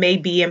 it may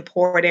be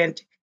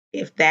important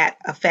if that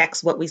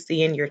affects what we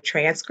see in your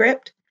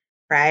transcript,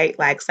 right?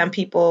 Like some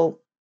people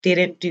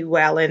didn't do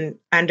well in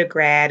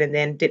undergrad and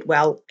then did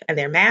well in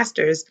their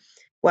master's.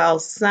 Well,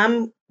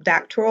 some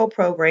doctoral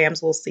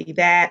programs will see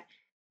that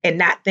and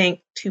not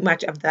think too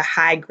much of the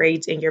high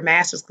grades in your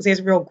master's, because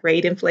there's real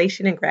grade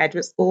inflation in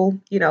graduate school.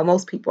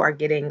 Most people are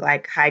getting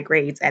like high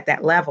grades at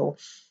that level,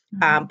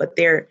 but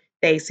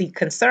they see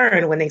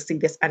concern when they see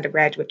this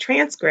undergraduate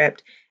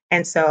transcript.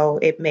 And so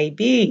it may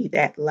be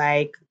that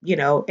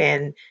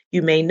and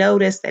you may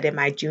notice that in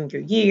my junior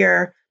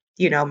year,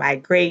 my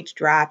grades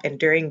drop, and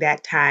during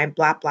that time,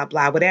 blah, blah,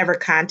 blah, whatever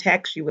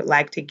context you would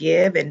like to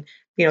give. And,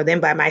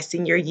 then by my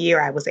senior year,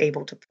 I was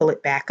able to pull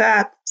it back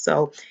up.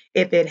 So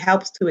if it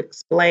helps to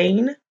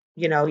explain,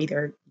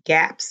 either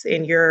gaps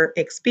in your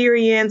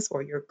experience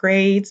or your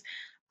grades,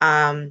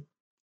 and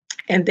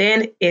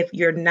then if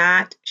you're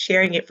not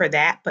sharing it for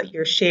that, but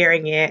you're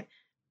sharing it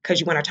because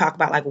you want to talk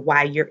about like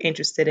why you're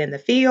interested in the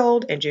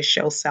field and just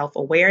show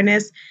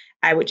self-awareness,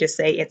 I would just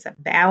say it's a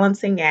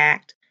balancing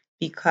act,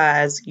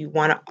 because you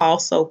want to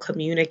also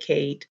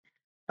communicate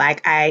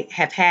like I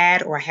have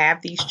had or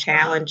have these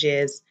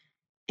challenges,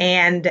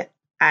 and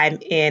I'm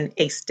in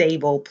a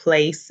stable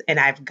place and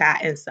I've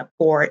gotten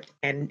support,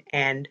 and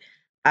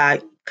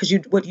because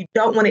what you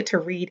don't want it to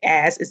read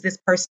as is this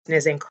person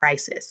is in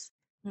crisis,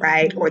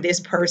 right? Or this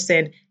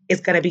person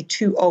is going to be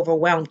too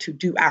overwhelmed to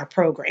do our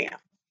program.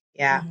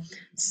 Yeah.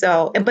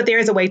 So, but there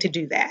is a way to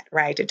do that,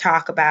 right? To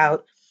talk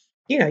about,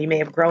 you may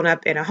have grown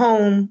up in a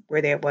home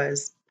where there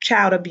was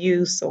child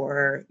abuse,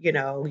 or,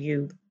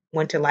 you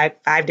went to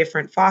like 5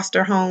 different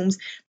foster homes,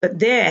 but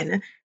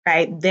then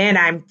right? Then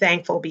I'm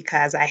thankful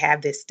because I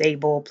have this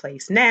stable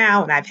place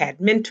now, and I've had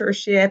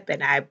mentorship,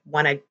 and I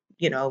want to,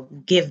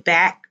 give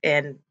back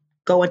and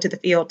go into the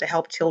field to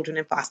help children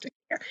in foster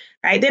care,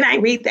 right? Then I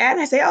read that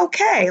and I say,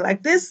 okay,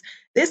 like this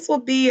will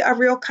be a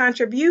real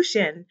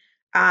contribution,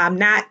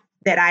 not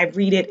that I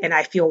read it and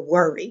I feel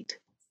worried.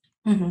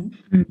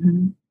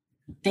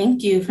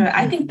 Thank you for,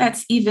 I think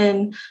that's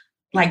even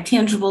like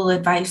tangible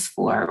advice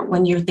for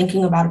when you're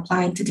thinking about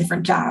applying to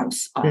different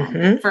jobs,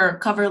 for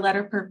cover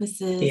letter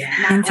purposes. Yeah.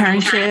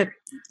 Internship.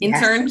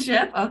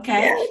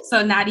 Okay. Yes.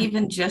 So not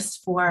even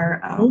just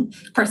for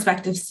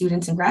prospective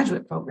students in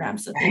graduate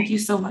programs. So thank you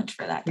so much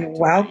for that. You're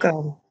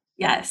welcome.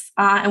 Yes.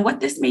 And what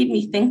this made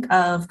me think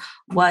of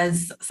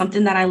was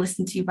something that I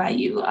listened to by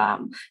you,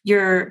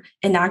 your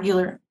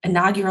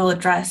inaugural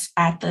address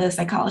at the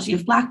Psychology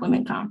of Black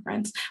Women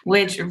conference,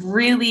 which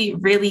really,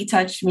 really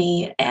touched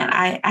me. And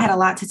I had a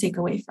lot to take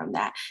away from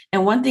that.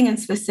 And one thing in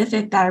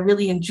specific that I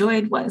really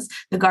enjoyed was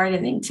the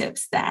gardening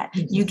tips that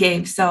you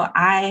gave. So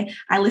I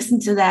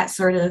listened to that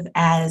sort of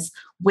as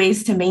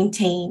ways to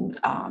maintain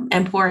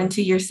and pour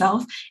into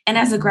yourself. And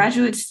as a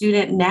graduate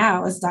student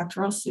now, as a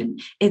doctoral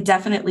student, it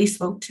definitely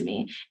spoke to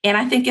me. And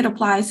I think it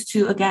applies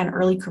to, again,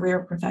 early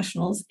career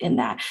professionals in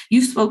that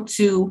you spoke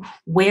to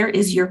where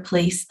is your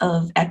place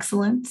of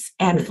excellence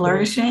and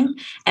flourishing.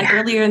 And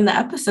earlier in the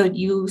episode,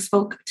 you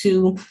spoke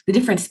to the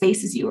different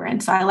spaces you were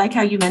in. So I like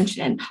how you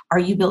mentioned, are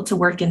you built to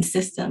work in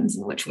systems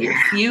in which we're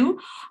few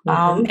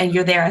and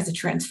you're there as a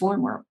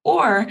transformer?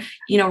 Or,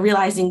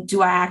 realizing,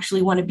 do I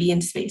actually want to be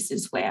in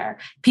spaces where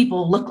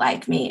people look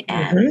like me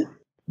and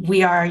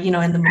we are,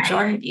 in the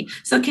majority?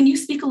 So can you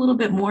speak a little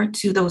bit more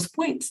to those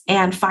points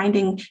and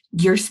finding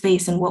your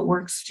space and what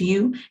works to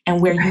you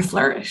and where you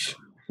flourish?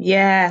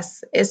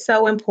 Yes, it's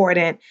so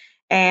important.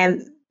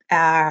 And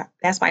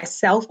that's why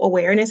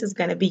self-awareness is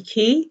going to be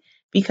key,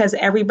 because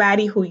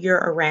everybody who you're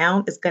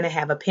around is going to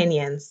have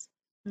opinions,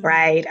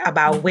 right,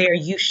 about where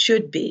you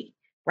should be,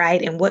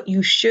 right, and what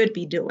you should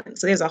be doing.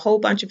 So there's a whole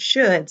bunch of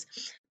shoulds,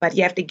 but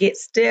you have to get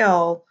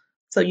still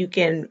so you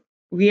can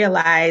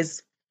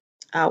realize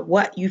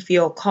what you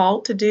feel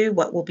called to do,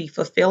 what will be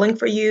fulfilling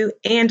for you,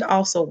 and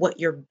also what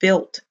you're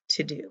built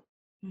to do,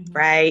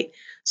 right?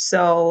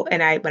 So,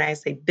 when I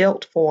say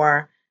built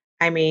for,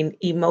 I mean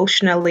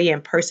emotionally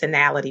and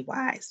personality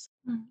wise,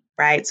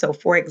 right? So,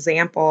 for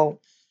example,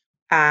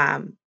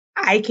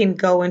 I can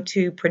go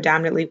into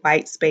predominantly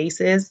white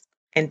spaces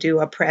and do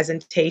a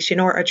presentation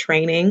or a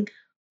training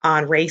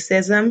on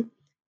racism.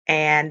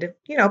 And,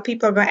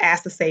 people are going to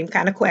ask the same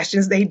kind of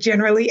questions they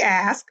generally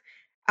ask.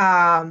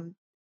 And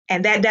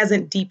that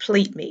doesn't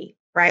deplete me,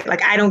 right?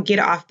 Like I don't get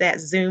off that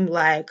Zoom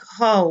like,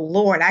 oh,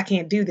 Lord, I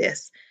can't do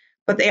this.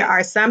 But there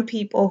are some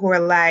people who are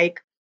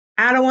like,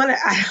 I don't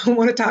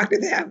want to talk to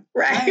them,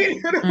 right?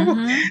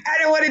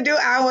 I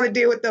want to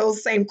deal with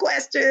those same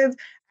questions.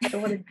 I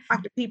don't want to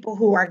talk to people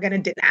who are going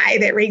to deny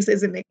that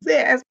racism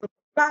exists, blah,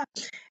 blah,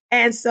 blah.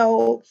 And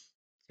so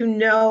to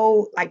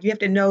know, like, you have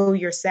to know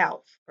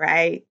yourself,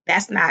 right?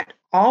 That's not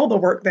all the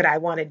work that I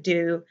want to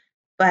do,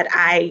 but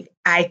I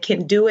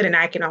can do it, and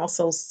I can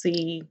also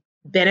see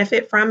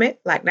benefit from it.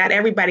 Like, not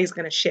everybody's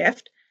going to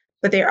shift,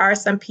 but there are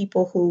some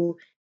people who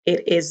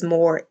it is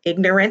more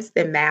ignorance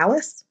than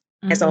malice.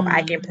 And so if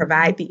I can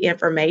provide the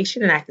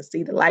information and I can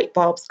see the light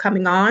bulbs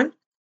coming on,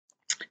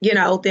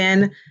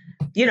 then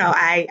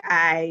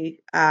I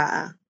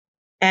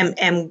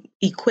am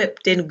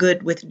equipped and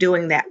good with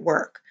doing that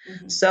work.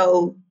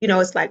 So,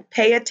 it's like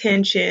pay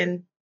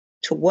attention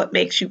to what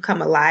makes you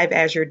come alive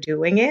as you're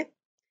doing it,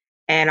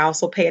 and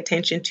also pay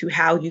attention to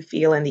how you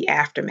feel in the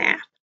aftermath,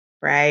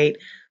 right?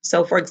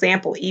 So, for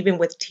example, even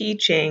with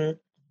teaching,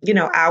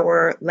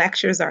 our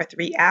lectures are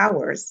 3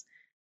 hours.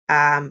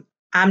 I'm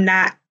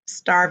not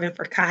starving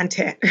for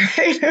content,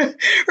 right?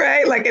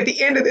 Right? Like at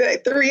the end of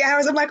the 3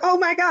 hours, I'm like, oh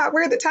my God,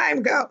 where'd the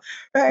time go?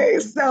 Right?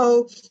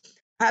 So,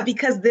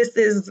 because this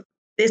is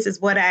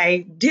what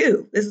I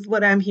do. This is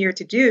what I'm here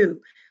to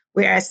do.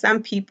 Whereas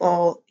some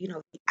people,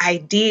 the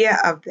idea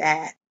of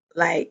that,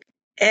 like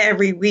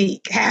every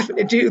week having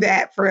to do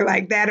that for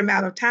like that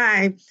amount of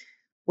time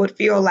would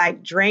feel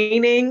like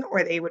draining,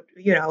 or they would,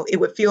 it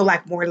would feel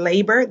like more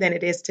labor than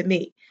it is to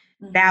me.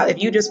 Now,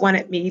 if you just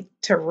wanted me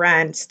to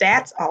run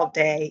stats all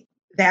day,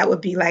 that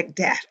would be like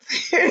death.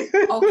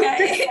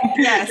 Okay.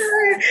 Yes.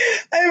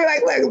 I'm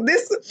like, look,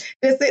 this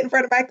just sit in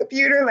front of my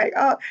computer, like,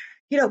 oh,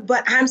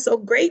 but I'm so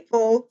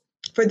grateful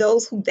for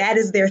those who that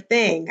is their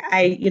thing.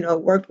 I,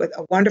 worked with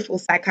a wonderful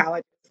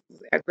psychologist,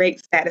 a great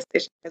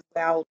statistician as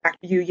well, Dr.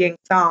 Yu Ying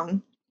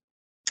Song.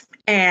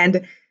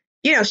 And,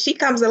 she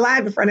comes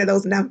alive in front of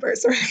those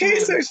numbers,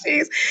 right? So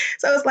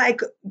it's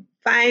like,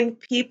 find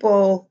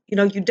people, you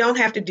don't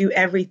have to do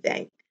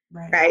everything,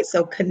 right?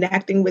 So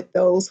connecting with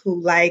those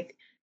who like,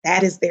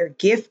 that is their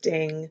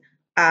gifting.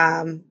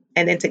 And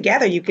then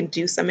together you can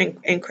do some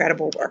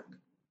incredible work.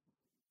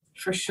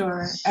 For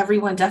sure.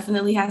 Everyone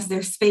definitely has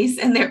their space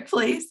and their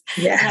place.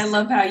 Yes. And I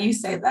love how you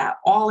say that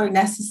all are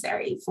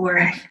necessary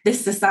for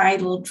this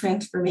societal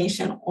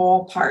transformation,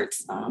 all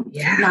parts,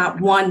 not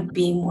one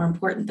being more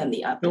important than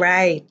the other.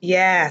 Right.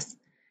 Yes.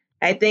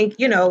 I think,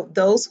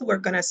 those who are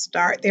going to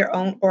start their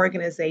own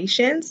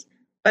organizations,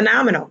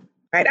 phenomenal,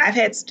 right? I've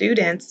had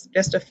students,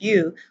 just a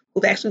few,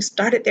 who've actually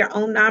started their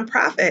own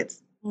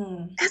nonprofits.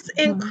 That's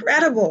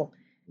incredible.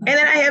 And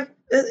then I have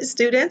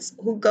students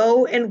who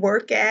go and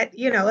work at,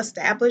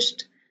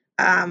 established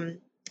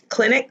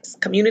clinics,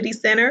 community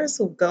centers,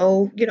 who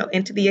go,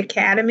 into the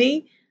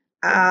academy.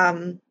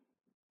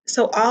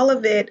 So all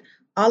of it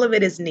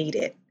is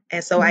needed.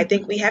 And so I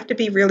think we have to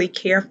be really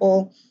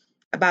careful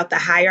about the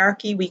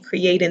hierarchy we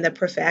create in the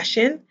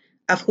profession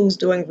of who's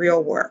doing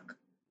real work,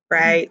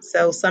 right?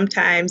 So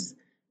sometimes,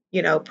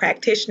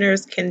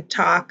 practitioners can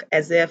talk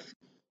as if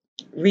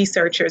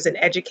researchers and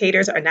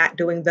educators are not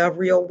doing the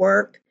real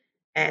work.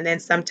 And then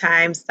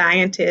sometimes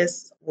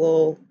scientists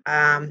will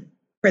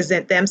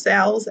present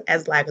themselves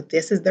as like,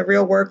 this is the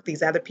real work.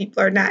 These other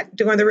people are not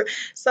doing the real.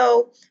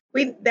 So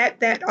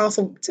that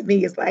also to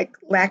me is like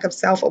lack of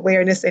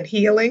self-awareness and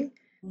healing.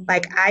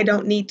 Like I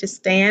don't need to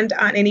stand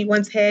on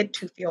anyone's head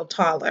to feel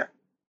taller.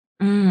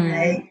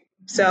 Right?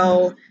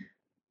 So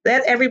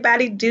let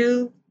everybody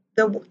do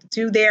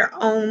their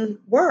own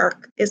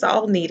work is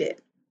all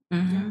needed.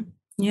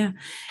 Yeah.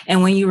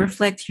 And when you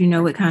reflect,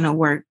 what kind of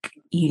work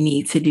you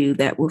need to do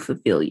that will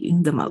fulfill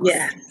you the most.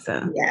 Yes.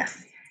 So,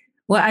 yes.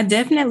 Well, I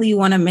definitely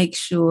want to make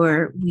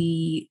sure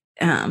we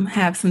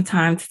have some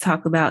time to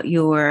talk about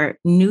your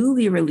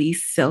newly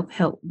released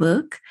self-help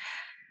book.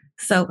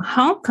 So,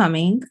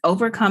 Homecoming,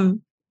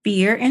 Overcome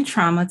Fear and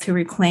Trauma to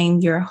Reclaim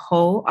Your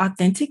Whole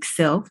Authentic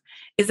Self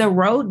is a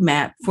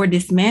roadmap for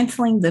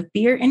dismantling the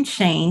fear and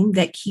shame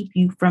that keep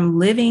you from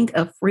living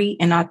a free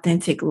and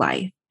authentic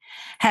life.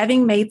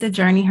 Having made the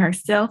journey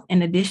herself,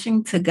 in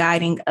addition to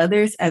guiding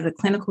others as a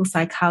clinical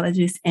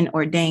psychologist and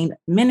ordained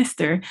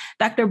minister,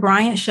 Dr.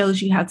 Bryant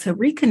shows you how to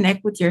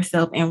reconnect with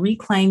yourself and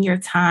reclaim your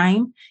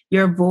time,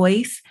 your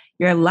voice,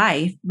 your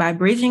life by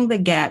bridging the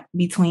gap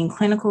between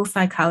clinical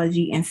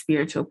psychology and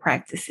spiritual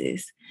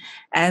practices.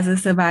 As a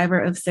survivor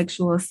of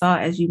sexual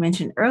assault, as you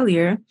mentioned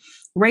earlier,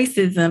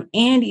 racism,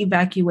 and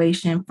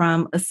evacuation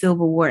from a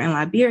civil war in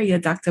Liberia,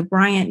 Dr.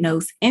 Bryant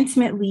knows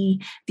intimately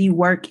the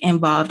work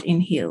involved in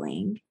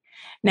healing.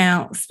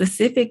 Now,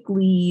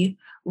 specifically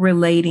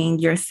relating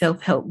your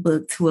self-help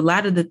book to a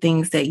lot of the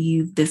things that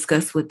you've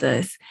discussed with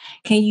us,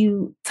 can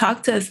you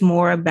talk to us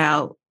more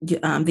about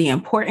the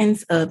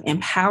importance of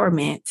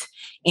empowerment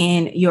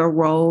in your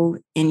role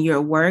in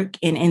your work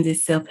and in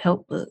this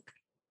self-help book?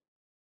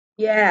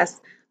 Yes.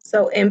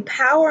 So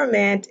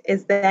empowerment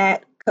is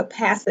that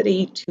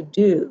capacity to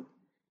do.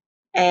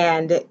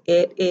 And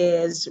it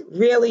is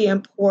really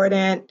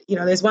important.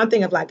 There's one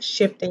thing of like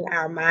shifting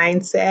our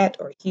mindset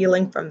or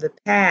healing from the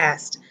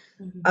past.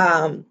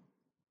 Um,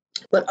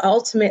 but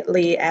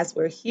ultimately, as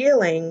we're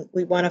healing,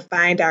 we want to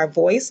find our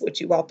voice,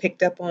 which you all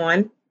picked up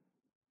on,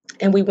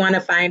 and we want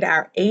to find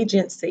our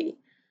agency,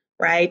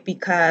 right?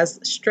 Because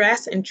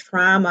stress and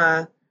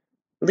trauma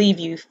leave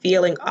you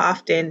feeling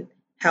often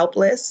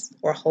helpless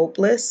or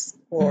hopeless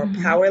or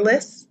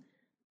powerless.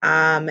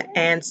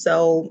 And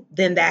so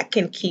then that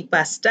can keep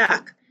us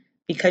stuck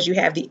because you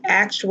have the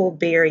actual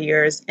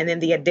barriers and then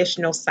the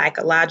additional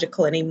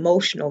psychological and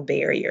emotional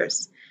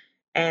barriers.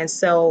 And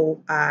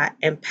so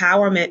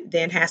empowerment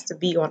then has to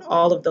be on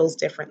all of those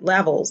different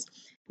levels,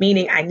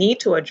 meaning I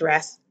need to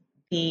address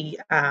the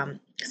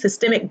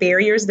systemic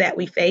barriers that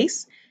we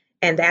face.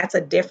 And that's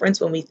a difference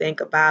when we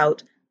think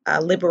about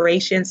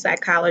liberation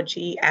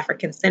psychology,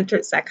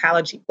 African-centered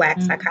psychology,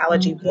 Black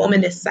psychology,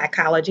 womanist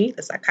psychology,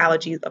 the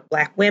psychology of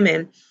Black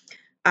women,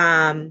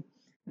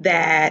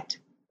 that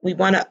we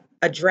want to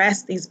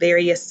address these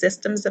various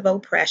systems of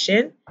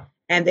oppression.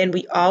 And then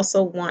we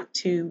also want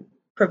to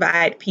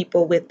provide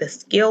people with the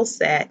skill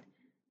set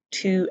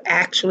to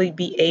actually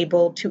be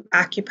able to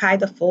occupy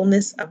the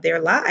fullness of their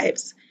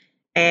lives.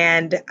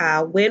 And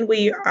when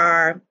we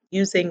are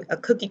using a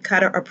cookie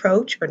cutter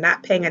approach or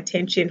not paying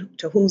attention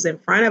to who's in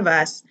front of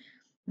us,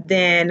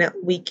 then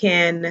we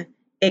can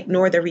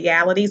ignore the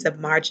realities of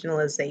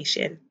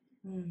marginalization.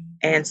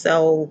 And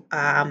so,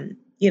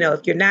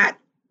 if you're not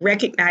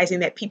recognizing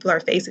that people are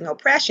facing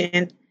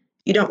oppression,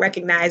 you don't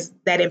recognize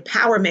that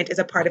empowerment is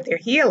a part of their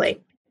healing,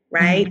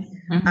 right?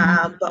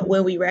 But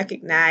when we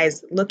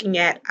recognize looking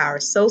at our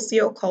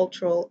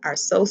sociocultural, our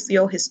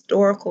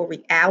socio-historical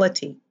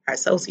reality, our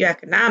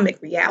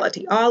socioeconomic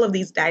reality, all of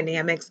these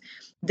dynamics,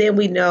 then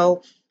we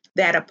know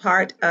that a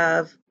part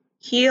of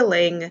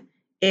healing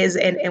is,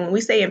 and when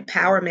we say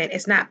empowerment,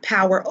 it's not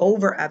power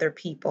over other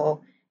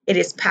people. It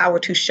is power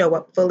to show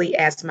up fully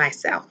as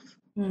myself.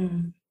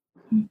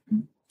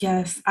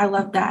 Yes, I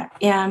love that.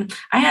 And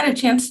I had a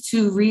chance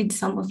to read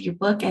some of your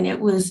book, and it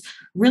was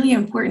really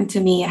important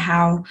to me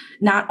how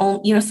not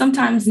only,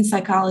 sometimes in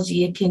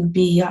psychology, it can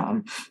be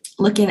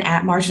looking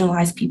at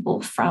marginalized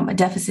people from a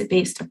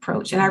deficit-based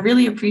approach. And I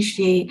really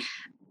appreciate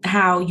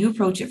how you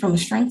approach it from a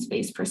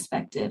strengths-based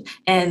perspective.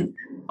 And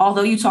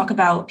although you talk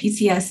about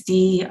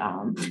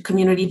PTSD,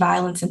 community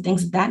violence, and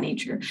things of that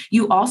nature,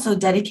 you also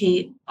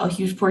dedicate a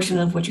huge portion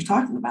of what you're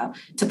talking about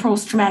to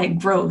post-traumatic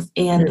growth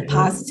and the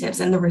positives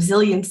and the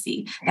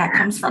resiliency that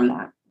comes from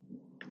that.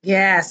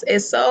 Yes,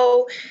 it's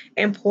so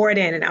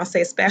important. And I'll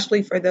say,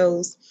 especially for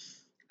those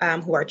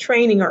who are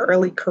training or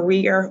early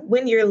career,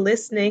 when you're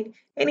listening,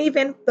 and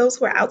even those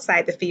who are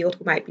outside the field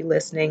who might be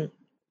listening,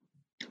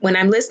 when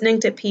I'm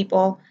listening to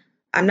people,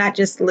 I'm not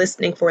just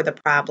listening for the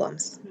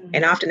problems.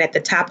 And often at the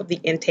top of the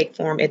intake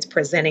form, it's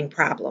presenting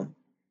problem,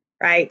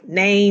 right?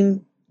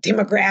 Name,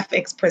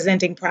 demographics,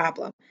 presenting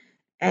problem.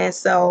 And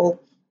so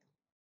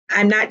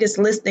I'm not just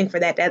listening for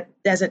that. That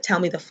doesn't tell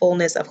me the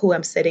fullness of who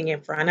I'm sitting in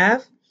front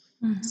of.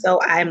 So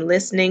I'm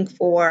listening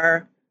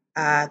for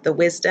the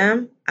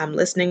wisdom. I'm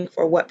listening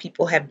for what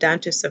people have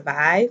done to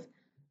survive.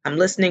 I'm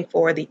listening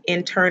for the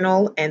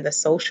internal and the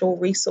social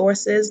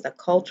resources, the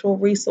cultural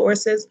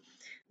resources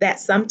that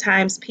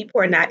sometimes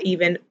people are not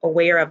even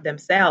aware of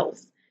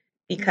themselves,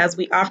 because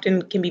we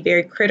often can be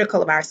very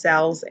critical of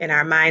ourselves and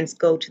our minds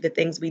go to the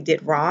things we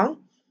did wrong.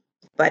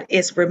 But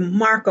it's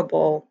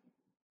remarkable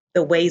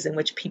the ways in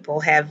which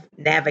people have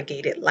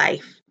navigated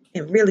life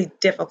in really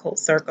difficult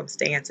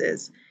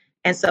circumstances.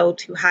 And so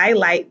to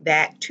highlight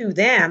that to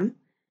them,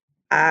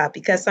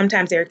 because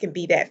sometimes there can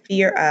be that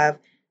fear of,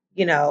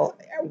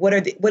 what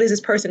is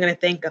this person going to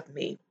think of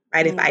me,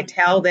 right? If I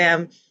tell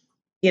them,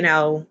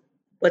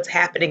 what's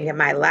happening in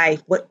my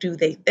life, what do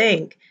they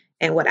think?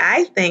 And what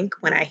I think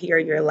when I hear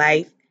your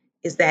life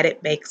is that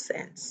it makes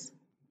sense.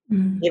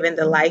 Given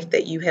the life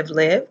that you have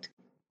lived,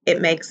 it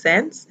makes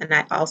sense. And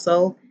I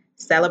also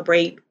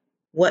celebrate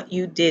what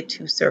you did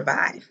to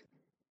survive.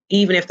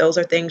 Even if those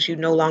are things you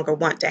no longer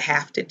want to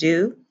have to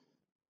do,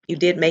 you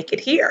did make it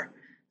here.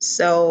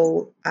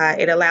 So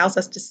it allows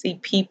us to see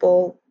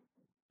people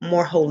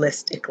more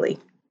holistically.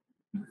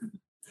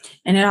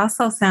 And it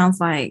also sounds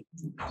like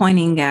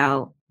pointing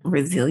out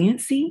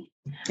resiliency.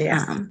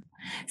 Yes.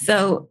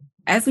 So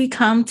as we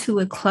come to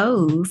a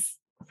close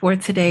for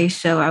today's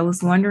show, I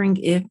was wondering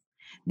if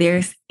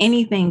there's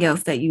anything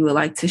else that you would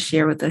like to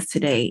share with us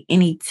today,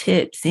 any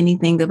tips,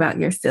 anything about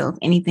yourself,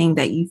 anything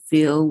that you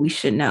feel we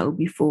should know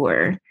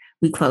before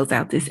we close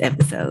out this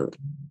episode.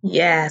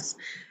 Yes.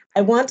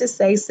 I want to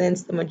say,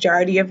 since the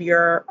majority of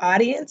your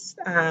audience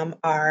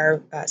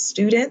are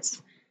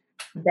students,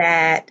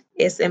 that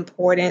it's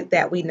important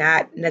that we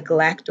not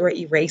neglect or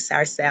erase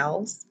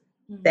ourselves,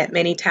 that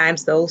many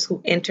times those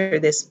who enter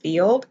this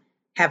field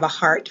have a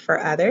heart for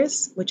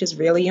others, which is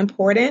really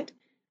important.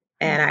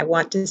 And I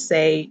want to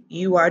say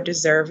you are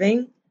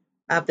deserving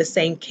of the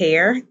same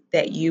care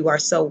that you are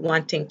so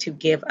wanting to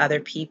give other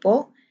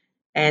people.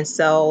 And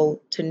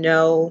so to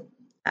know,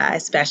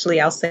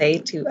 especially I'll say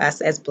to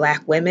us as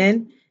Black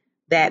women,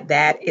 that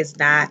that is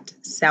not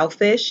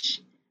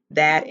selfish,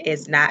 that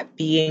is not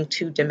being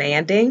too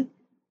demanding,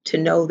 to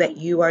know that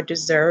you are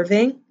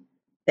deserving,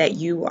 that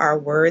you are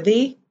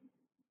worthy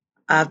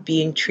of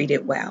being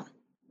treated well,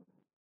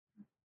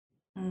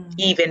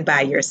 even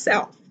by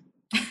yourself.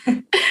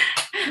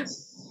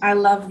 I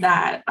love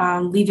that,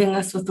 leaving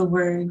us with the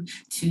word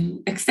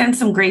to extend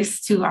some grace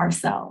to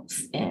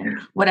ourselves in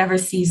whatever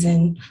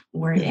season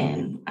we're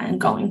in and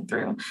going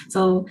through.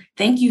 So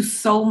thank you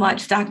so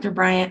much, Dr.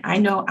 Bryant. I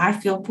know I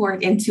feel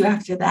poured into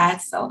after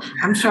that, so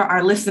I'm sure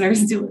our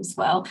listeners do as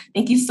well.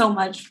 Thank you so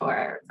much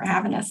for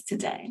having us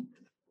today.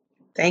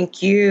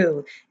 Thank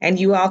you. And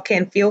you all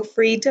can feel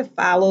free to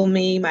follow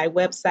me. My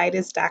website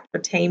is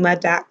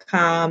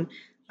drtama.com,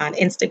 on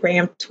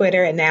Instagram,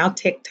 Twitter, and now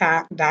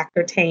TikTok,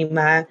 Dr.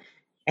 Tama.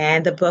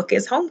 And the book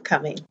is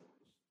Homecoming.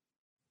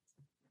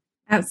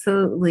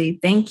 Absolutely.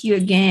 Thank you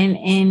again.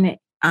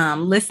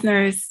 And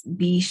listeners,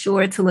 be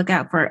sure to look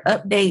out for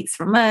updates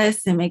from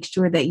us and make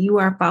sure that you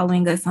are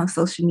following us on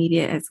social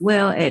media as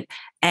well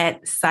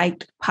at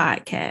Psyched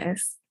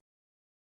Podcast.